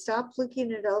 right? When you stop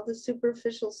looking at all the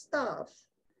superficial stuff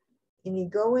and you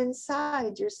go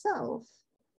inside yourself,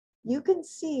 you can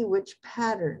see which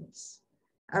patterns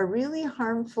are really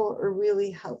harmful or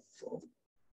really helpful.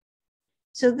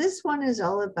 So this one is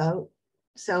all about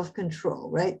self-control,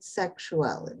 right?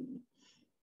 Sexuality.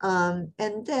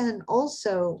 And then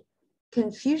also,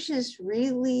 Confucius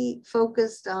really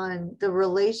focused on the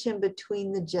relation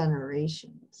between the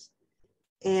generations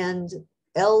and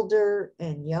elder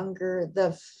and younger,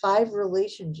 the 5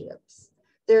 relationships.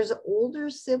 There's older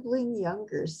sibling,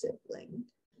 younger sibling.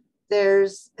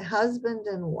 There's husband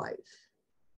and wife.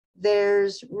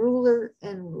 There's ruler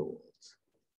and ruled.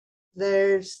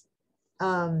 There's,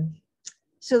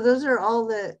 so those are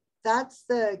all that's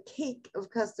the cake of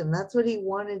custom. That's what he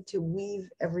wanted to weave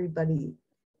everybody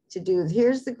to do.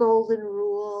 Here's the golden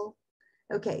rule.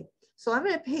 Okay, so I'm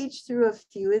going to page through a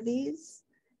few of these,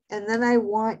 And then I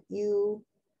want you,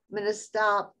 I'm going to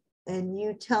stop and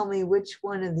you tell me which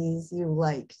one of these you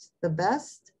liked the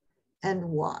best and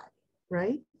why,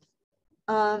 right?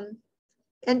 And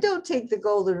don't take the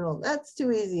golden rule. That's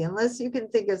too easy unless you can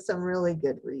think of some really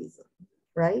good reason,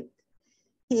 right?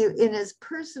 In his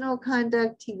personal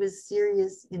conduct, he was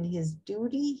serious. In his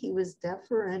duty, he was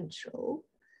deferential.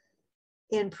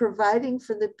 In providing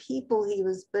for the people, he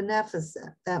was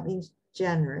beneficent. That means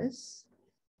generous.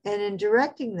 And in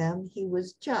directing them, he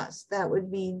was just. That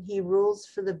would mean he rules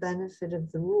for the benefit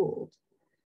of the ruled.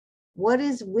 What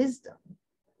is wisdom?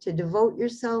 To devote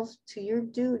yourself to your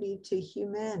duty to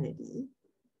humanity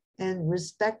and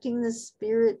respecting the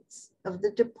spirits of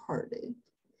the departed,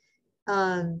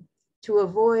 to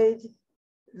avoid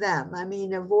them. I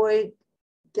mean, avoid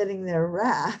getting their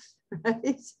wrath,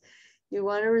 right? You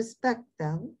want to respect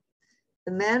them.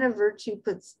 The man of virtue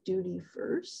puts duty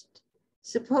first.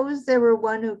 Suppose there were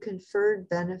one who conferred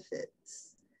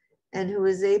benefits and who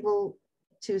was able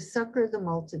to succor the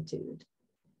multitude.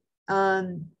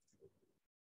 Must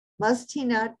he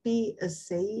not be a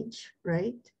sage,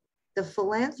 right? The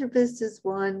philanthropist is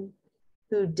one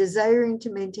who, desiring to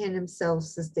maintain himself,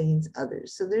 sustains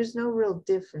others. So there's no real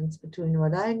difference between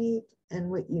what I need and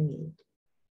what you need.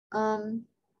 All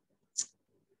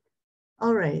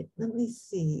right, let me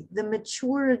see. The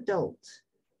mature adult.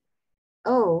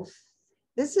 Oh,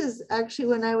 this is actually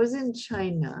when I was in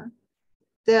China,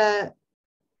 the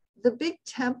big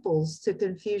temples to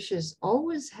Confucius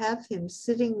always have him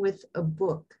sitting with a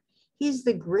book. He's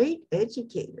the great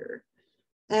educator.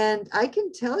 And I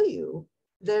can tell you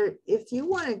that if you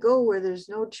want to go where there's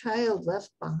no child left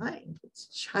behind, it's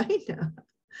China.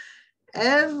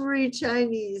 Every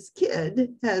Chinese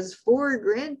kid has 4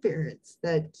 grandparents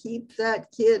that keep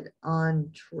that kid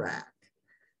on track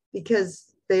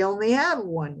because they only have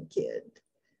 1 kid,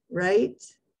 right?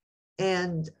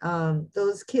 And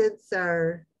those kids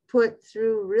are put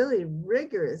through really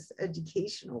rigorous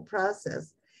educational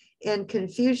process. And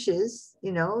Confucius,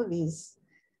 you know, these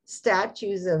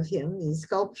statues of him, these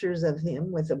sculptures of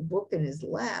him with a book in his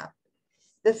lap.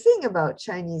 The thing about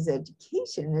Chinese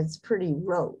education, it's pretty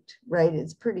rote, right?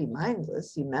 It's pretty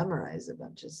mindless. You memorize a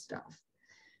bunch of stuff.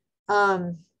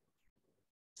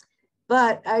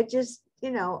 But I just, you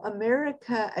know,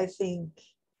 America, I think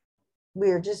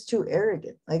we are just too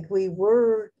arrogant. Like we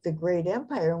were the great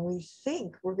empire and we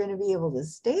think we're going to be able to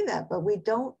stay that, but we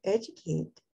don't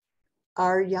educate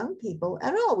our young people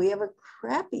at all. We have a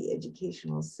crappy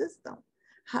educational system.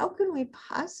 How can we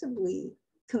possibly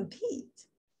compete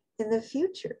in the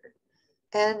future?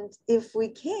 And if we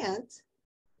can't,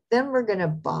 then we're going to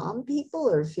bomb people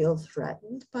or feel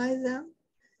threatened by them.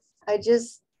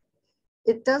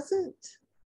 It doesn't,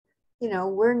 you know,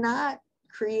 we're not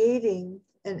creating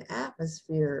an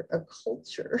atmosphere, a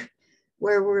culture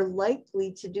where we're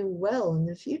likely to do well in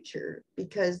the future,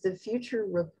 because the future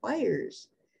requires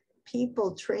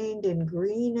people trained in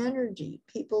green energy,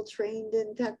 people trained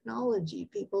in technology,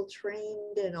 people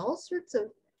trained in all sorts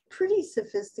of pretty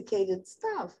sophisticated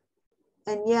stuff.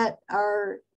 And yet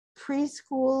our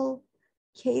preschool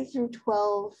K through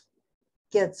 12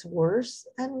 gets worse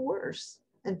and worse.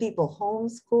 And people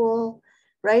homeschool,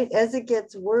 right? As it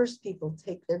gets worse, people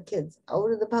take their kids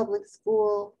out of the public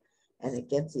school and it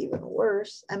gets even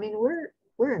worse. I mean,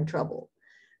 we're in trouble.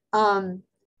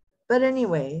 But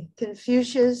anyway,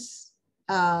 Confucius,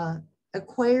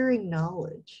 acquiring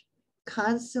knowledge,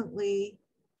 constantly,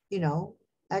 you know,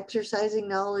 exercising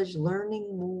knowledge,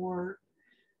 learning more,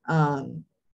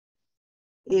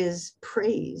 is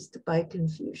praised by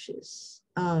Confucius.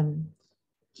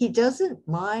 He doesn't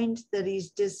mind that he's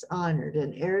dishonored,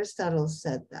 and Aristotle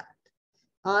said that.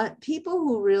 People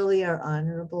who really are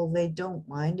honorable, they don't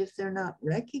mind if they're not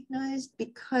recognized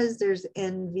because there's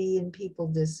envy and people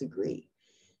disagree.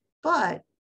 But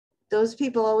those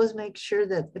people always make sure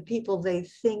that the people they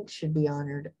think should be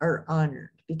honored are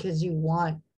honored, because you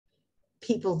want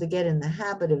people to get in the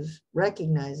habit of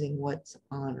recognizing what's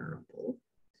honorable.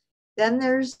 Then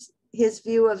there's his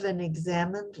view of an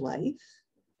examined life,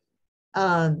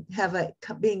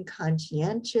 being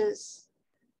conscientious,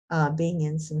 being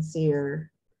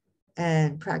insincere,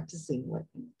 and practicing what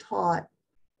you taught.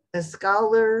 A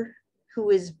scholar who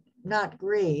is not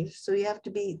grave, so you have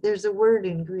to be, there's a word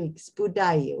in Greek,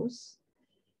 spudaios.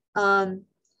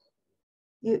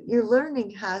 Your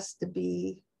learning has to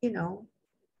be, you know,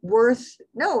 worth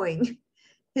knowing.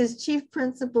 His chief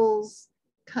principles: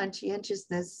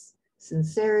 conscientiousness,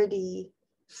 sincerity,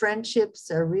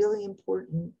 friendships are really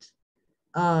important.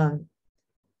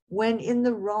 When in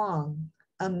the wrong,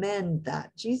 amend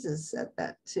that. Jesus said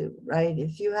that too, right?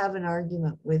 If you have an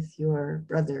argument with your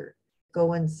brother,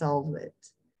 go and solve it.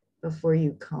 before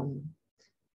you come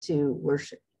to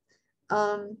worship.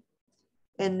 And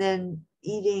then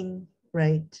eating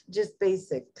right, just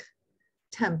basic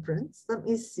temperance. Let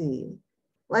me see.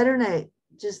 Why don't I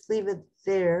just leave it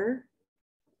there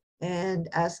and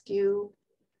ask you,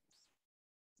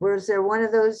 was there one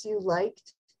of those you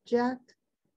liked, Jack?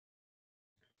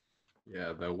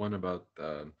 Yeah, the one about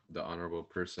the honorable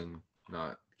person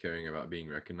not caring about being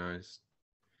recognized.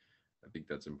 I think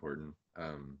that's important.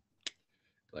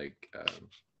 Like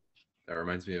that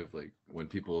reminds me of like when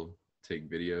people take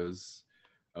videos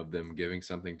of them giving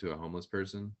something to a homeless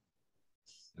person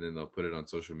and then they'll put it on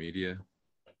social media.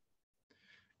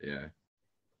 Yeah.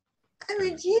 I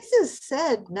mean, Jesus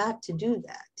said not to do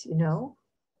that, you know?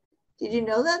 Did you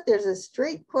know that? There's a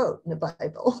straight quote in the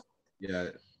Bible. Yeah.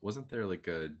 Wasn't there like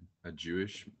a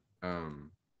Jewish, a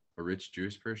rich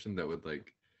Jewish person that would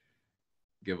like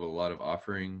give a lot of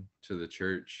offering to the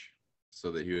church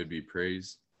so that he would be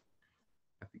praised?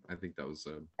 I think that was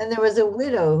And there was a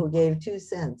widow who gave 2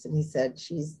 cents, and he said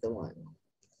she's the one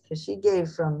because she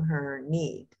gave from her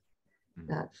need,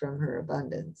 not from her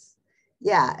abundance.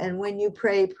 Yeah, and when you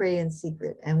pray, pray in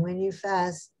secret. And when you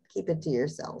fast, keep it to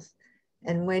yourself.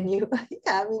 And when you,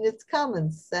 yeah, I mean, it's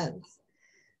common sense.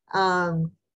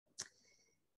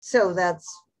 So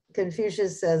that's,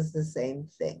 Confucius says the same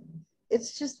thing.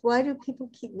 It's just, why do people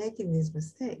keep making these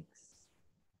mistakes?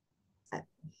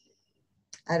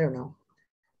 I don't know.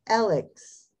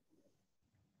 Alex.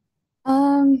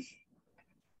 The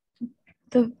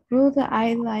rule that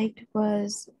I liked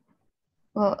was,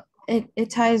 well, it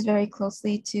ties very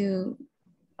closely to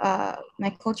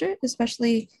my culture,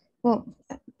 especially, well,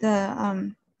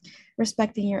 the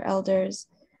respecting your elders.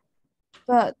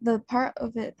 But the part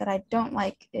of it that I don't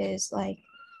like is like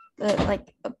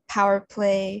a power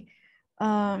play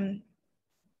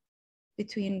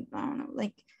between, I don't know,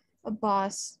 like a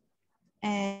boss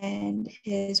and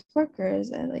his workers.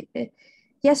 And like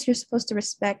yes, you're supposed to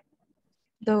respect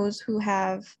those who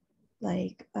have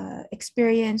like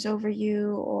experience over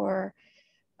you or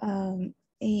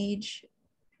age,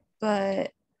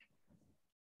 but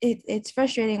it's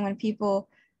frustrating when people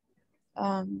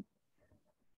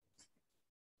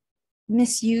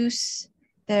misuse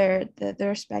the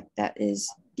respect that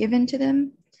is given to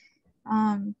them.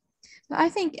 But I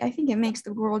think it makes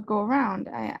the world go around.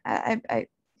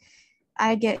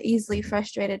 I get easily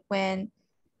frustrated when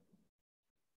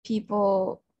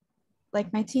people,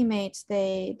 like my teammates,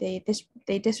 they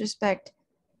disrespect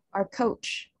our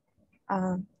coach,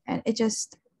 and it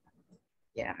just,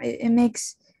 yeah, it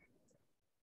makes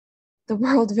the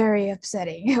world very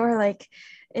upsetting, or like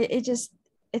it's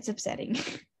upsetting.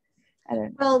 I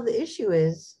don't know. Well, the issue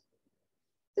is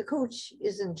the coach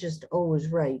isn't just always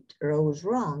right or always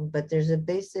wrong, but there's a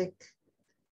basic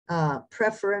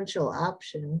preferential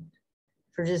option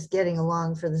for just getting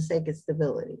along for the sake of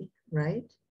stability, right?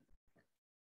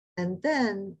 And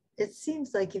then it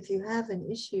seems like if you have an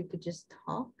issue, you could just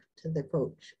talk to the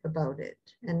coach about it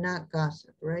and not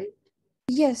gossip, right?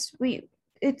 Yes,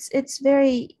 it's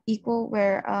very equal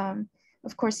where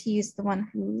of course he's the one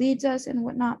who leads us and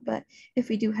whatnot, but if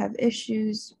we do have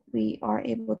issues, we are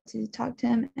able to talk to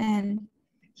him and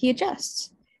he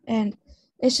adjusts. And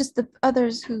it's just the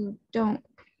others who don't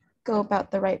go about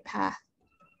the right path.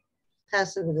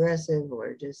 Passive aggressive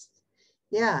or just,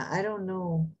 yeah, I don't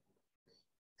know.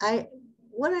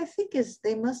 What I think is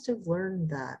they must have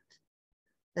learned that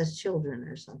as children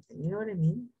or something. You know what I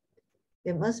mean?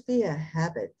 It must be a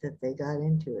habit that they got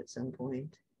into at some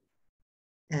point.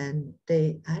 And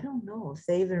I don't know if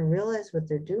they even realize what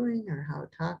they're doing or how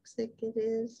toxic it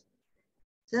is.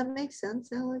 Does that make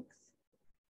sense, Alex?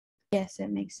 Yes, it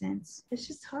makes sense. It's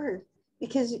just hard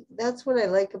because that's what I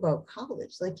like about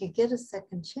college. Like you get a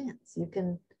second chance. You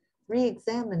can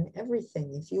re-examine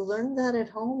everything. If you learn that at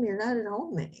home, you're not at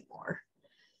home anymore.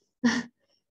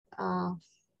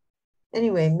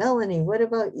 Anyway, Melanie, what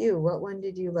about you? What one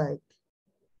did you like?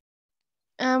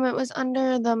 It was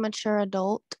under the mature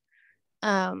adult.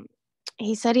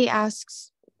 He said he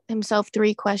asks himself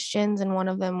 3 questions, and one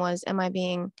of them was, am I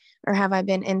being, or have I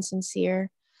been insincere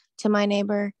to my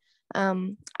neighbor?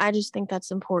 I just think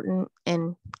that's important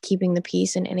in keeping the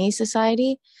peace in any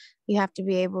society. You have to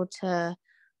be able to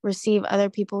receive other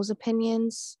people's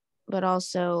opinions, but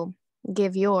also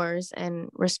give yours and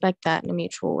respect that in a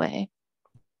mutual way.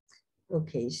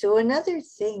 Okay, so another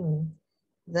thing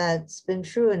that's been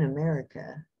true in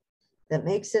America that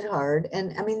makes it hard,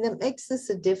 and I mean, that makes this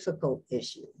a difficult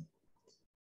issue,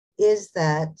 is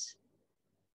that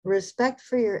respect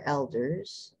for your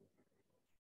elders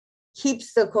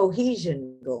keeps the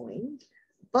cohesion going,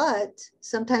 but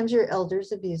sometimes your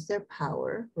elders abuse their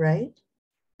power, right?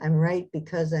 I'm right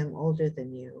because I'm older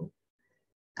than you.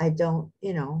 I don't,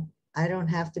 I don't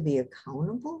have to be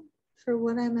accountable for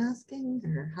what I'm asking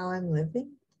or how I'm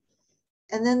living.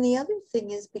 And then the other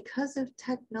thing is because of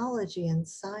technology and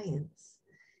science,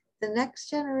 the next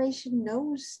generation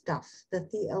knows stuff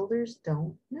that the elders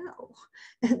don't know.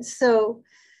 And so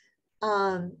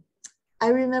I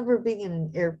remember being in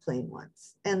an airplane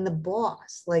once, and the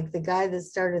boss, like the guy that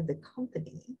started the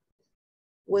company,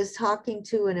 was talking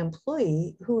to an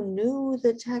employee who knew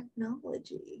the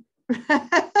technology.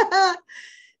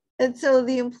 And so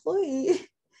the employee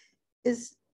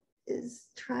is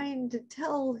trying to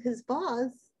tell his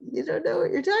boss, you don't know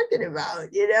what you're talking about,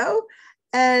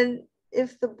 And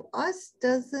if the boss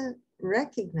doesn't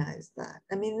recognize that,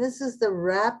 I mean, this is the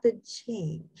rapid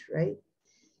change, right?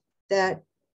 That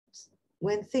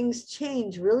when things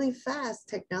change really fast,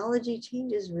 technology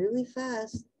changes really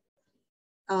fast.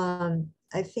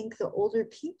 I think the older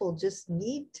people just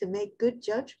need to make good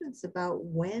judgments about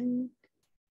when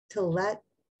to let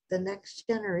the next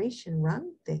generation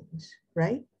run things,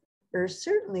 right? Or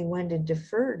certainly when to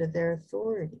defer to their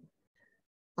authority.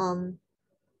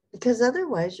 Because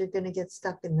otherwise you're going to get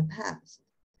stuck in the past.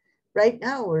 Right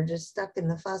now, we're just stuck in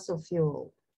the fossil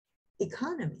fuel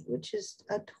economy, which is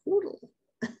a total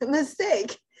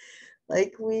mistake.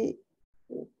 Like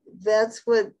that's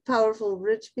what powerful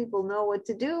rich people know what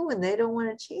to do when they don't want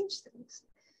to change things.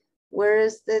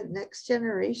 Whereas the next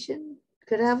generation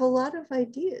could have a lot of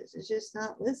ideas. It's just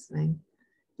not listening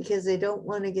because they don't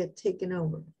want to get taken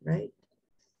over, right?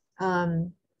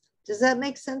 Does that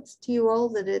make sense to you all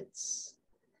that it's,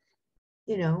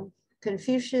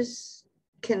 Confucius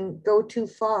can go too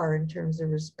far in terms of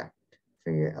respect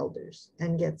for your elders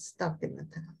and get stuck in the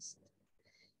past?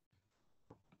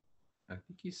 I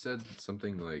think he said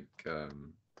something like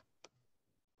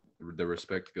the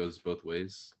respect goes both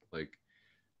ways. Like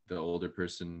the older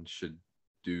person should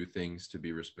do things to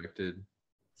be respected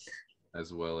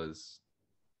as well as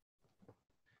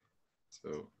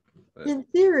so. In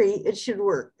theory, it should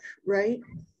work, right?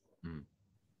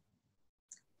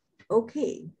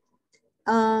 Okay.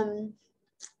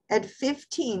 At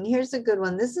 15, here's a good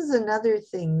one. This is another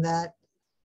thing that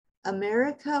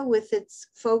America, with its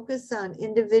focus on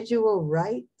individual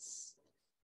rights,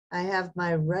 I have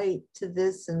my right to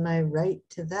this and my right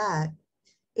to that,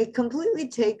 it completely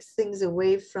takes things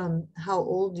away from how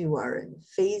old you are and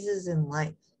phases in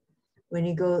life when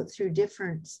you go through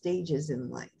different stages in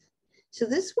life. So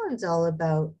this one's all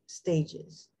about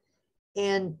stages.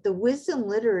 And the wisdom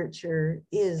literature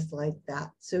is like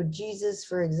that. So Jesus,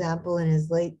 for example, in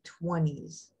his late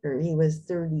 20s, or he was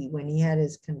 30 when he had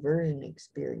his conversion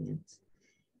experience.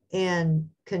 And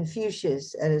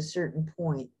Confucius at a certain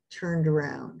point turned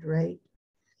around, right?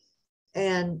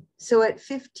 And so at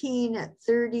 15, at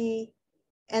 30,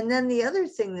 and then the other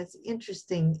thing that's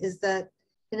interesting is that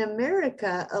in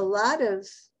America, a lot of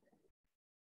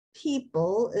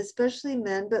people, especially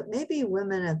men, but maybe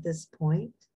women at this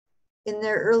point, in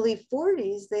their early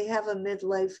 40s, they have a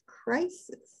midlife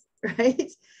crisis,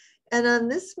 right? And on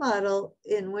this model,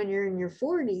 when you're in your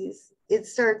 40s, it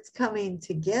starts coming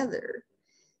together.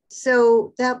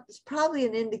 So that's probably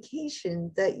an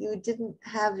indication that you didn't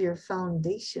have your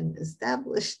foundation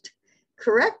established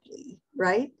correctly,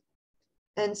 right?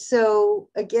 And so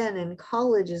again, in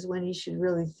college is when you should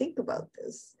really think about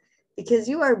this, because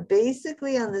you are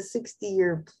basically on the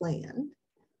 60-year plan,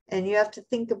 and you have to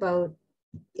think about,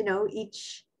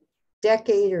 each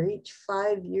decade or each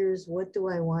 5 years, what do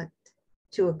I want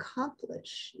to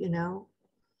accomplish,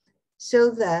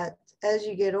 so that as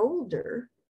you get older,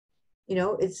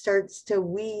 it starts to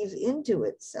weave into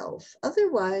itself.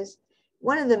 Otherwise,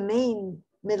 one of the main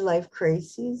midlife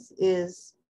crises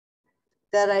is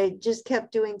that I just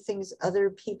kept doing things other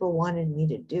people wanted me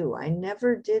to do. I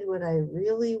never did what I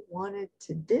really wanted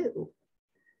to do.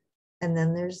 And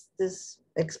then there's this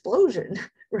explosion,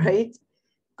 right?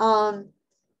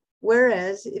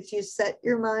 Whereas if you set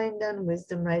your mind on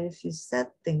wisdom right, if you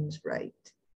set things right,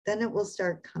 then it will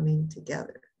start coming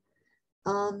together.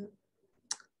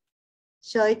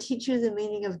 Shall I teach you the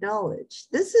meaning of knowledge?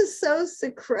 This is so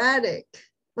Socratic.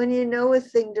 When you know a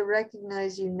thing, to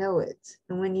recognize you know it,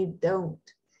 and when you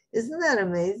don't. Isn't that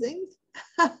amazing?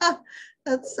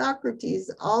 That's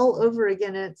Socrates all over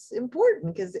again. It's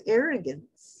important because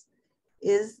arrogance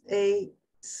is a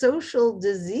social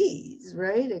disease,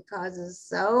 right? It causes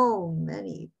so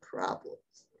many problems.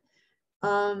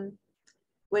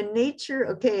 When nature,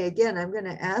 okay, again, I'm going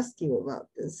to ask you about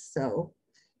this. So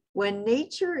when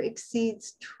nature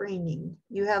exceeds training,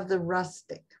 you have the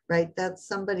rustic, right? That's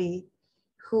somebody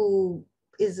who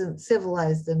isn't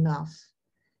civilized enough.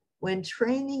 When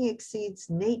training exceeds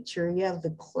nature, you have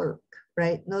the clerk,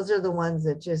 right? And those are the ones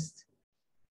that just,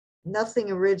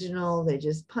 nothing original. They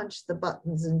just punch the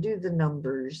buttons and do the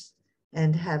numbers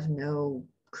and have no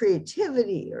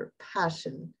creativity or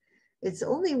passion. It's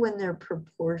only when they're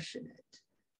proportionate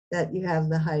that you have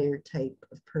the higher type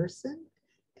of person.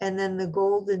 And then the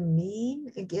golden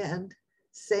mean, again,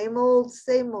 same old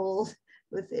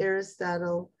with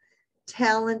Aristotle,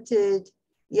 talented,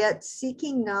 yet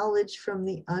seeking knowledge from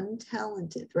the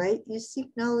untalented, right? You seek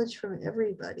knowledge from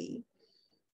everybody.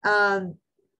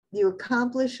 You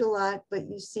accomplish a lot, but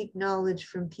you seek knowledge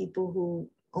from people who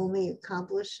only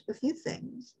accomplish a few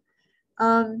things.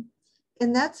 And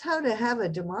that's how to have a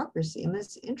democracy. And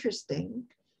it's interesting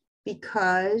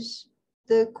because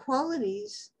the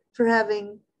qualities for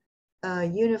having a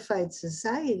unified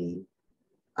society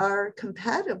are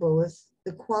compatible with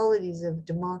the qualities of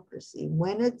democracy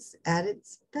when it's at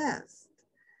its best.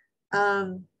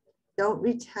 Don't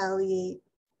retaliate.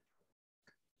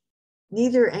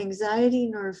 Neither anxiety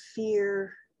nor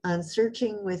fear on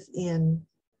searching within.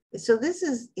 So this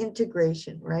is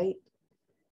integration, right?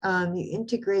 You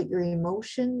integrate your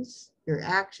emotions, your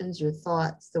actions, your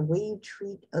thoughts, the way you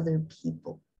treat other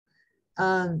people.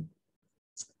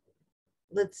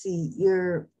 Let's see,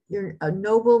 you're a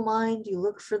noble mind, you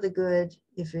look for the good.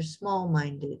 If you're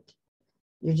small-minded,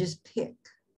 you just pick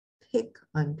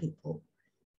on people.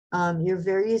 Your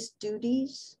various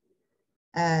duties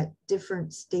at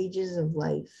different stages of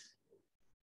life.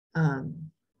 All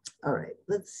right,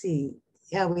 let's see.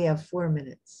 Yeah, we have 4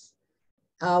 minutes.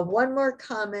 One more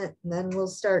comment, and then we'll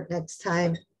start next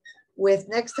time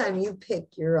you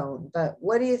pick your own. But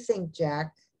what do you think,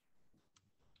 Jack?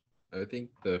 I think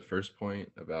the first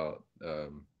point about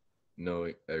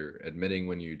knowing or admitting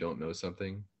when you don't know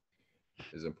something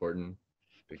is important,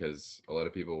 because a lot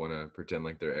of people want to pretend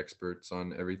like they're experts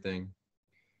on everything,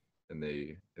 and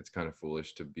it's kind of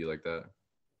foolish to be like that.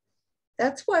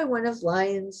 That's why one of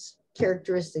Lyon's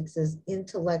characteristics is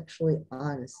intellectual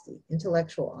honesty,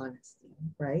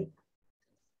 right?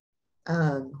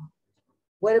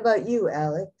 What about you,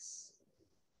 Alex?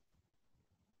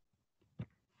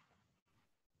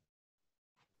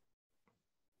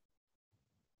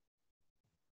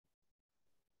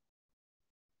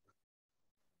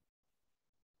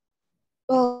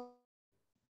 Well,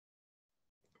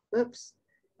 whoops.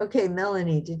 Okay,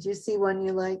 Melanie, did you see one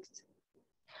you liked?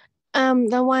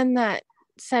 The one that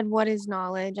said, what is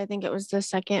knowledge? I think it was the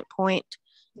second point.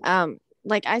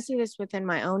 Like I see this within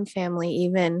my own family,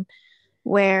 even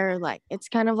where like it's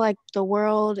kind of like the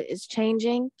world is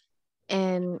changing,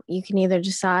 and you can either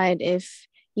decide if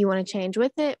you want to change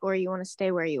with it or you want to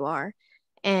stay where you are.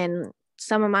 And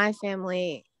some of my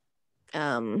family,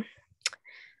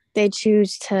 they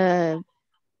choose to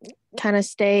kind of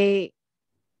stay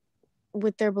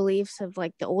with their beliefs of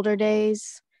like the older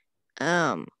days,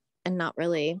 and not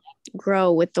really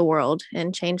grow with the world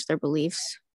and change their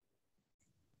beliefs.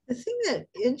 The thing that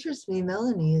interests me,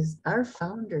 Melanie, is our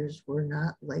founders were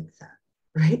not like that,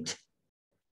 right?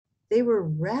 They were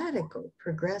radical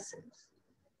progressives.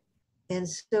 And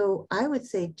so I would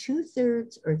say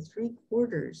 2/3 or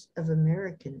 3/4 of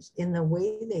Americans, in the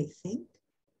way they think,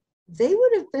 they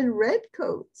would have been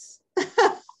redcoats.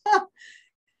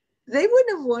 They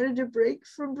wouldn't have wanted to break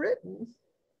from Britain,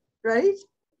 right?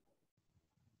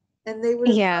 And they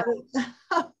would have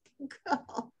thought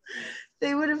of,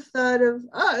 they would have thought of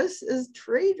us as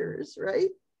traitors,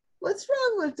 right? What's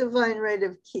wrong with divine right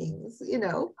of kings? You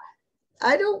know,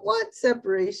 I don't want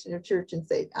separation of church and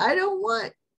state. I don't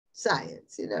want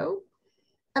science, you know.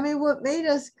 I mean, what made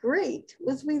us great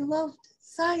was we loved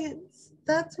science.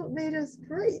 That's what made us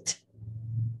great.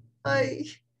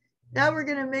 Now we're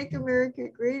going to make America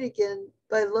great again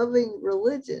by loving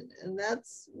religion. And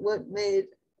that's what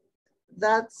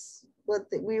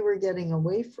we were getting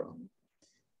away from.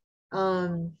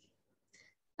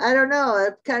 I don't know,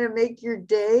 it kind of make your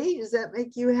day. Does that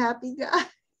make you happy, guy?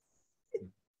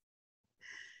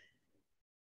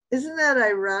 Isn't that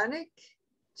ironic,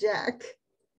 Jack?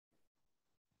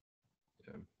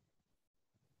 Yeah.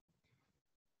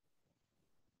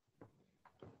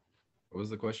 What was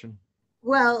the question?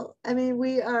 Well, I mean,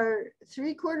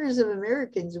 3/4 of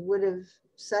Americans would have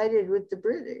sided with the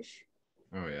British.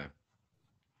 Oh yeah.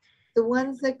 The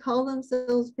ones that call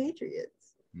themselves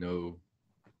patriots. No,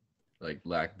 like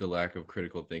the lack of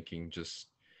critical thinking, just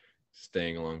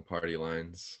staying along party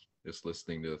lines, just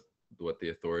listening to what the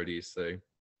authorities say.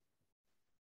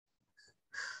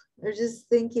 They're just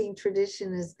thinking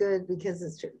tradition is good because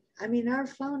it's true. I mean, our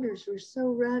founders were so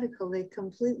radical, they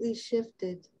completely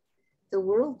shifted the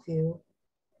worldview.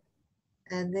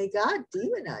 And they got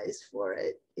demonized for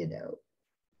it, you know.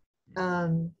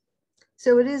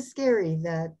 So it is scary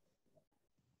that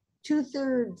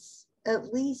 2/3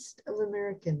 at least of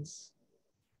Americans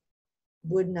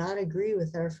would not agree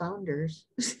with our founders.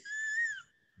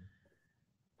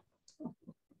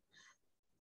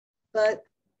 But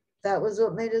that was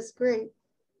what made us great,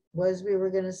 was we were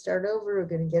going to start over, we're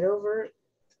going to get over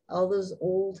all those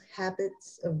old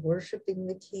habits of worshiping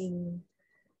the king,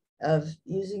 of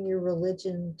using your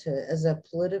religion as a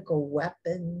political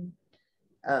weapon,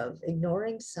 of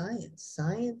ignoring science.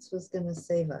 Science was going to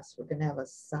save us. We're going to have a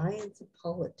science of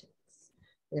politics.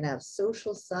 We're going to have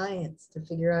social science to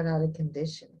figure out how to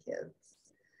condition kids.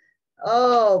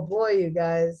 Oh boy, you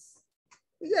guys,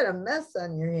 you got a mess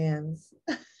on your hands.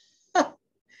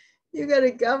 You got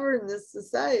to govern this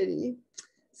society.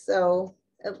 So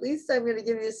at least I'm going to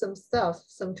give you some stuff,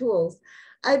 some tools.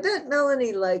 I bet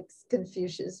Melanie likes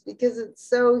Confucius because it's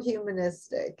so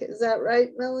humanistic. Is that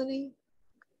right, Melanie?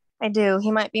 I do.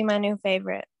 He might be my new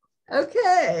favorite.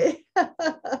 Okay.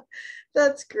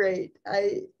 That's great.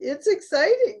 It's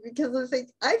exciting because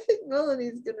I think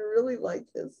Melanie's going to really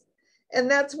like this. And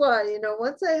that's why, you know,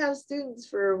 once I have students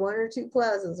for 1 or 2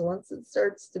 classes, once it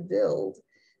starts to build,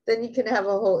 then you can have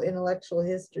a whole intellectual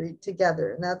history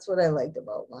together. And that's what I like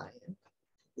about Lion.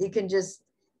 You can just,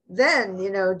 then,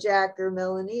 you know, Jack or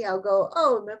Melanie, I'll go,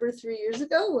 oh, remember 3 years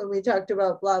ago when we talked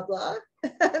about blah, blah?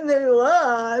 And they're,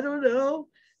 well, I don't know.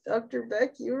 Dr.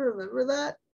 Beck, you remember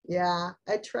that? Yeah,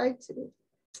 I tried to.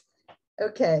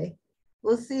 Okay,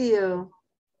 we'll see you.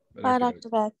 Bye, Dr.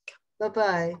 Beck.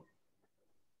 Bye-bye.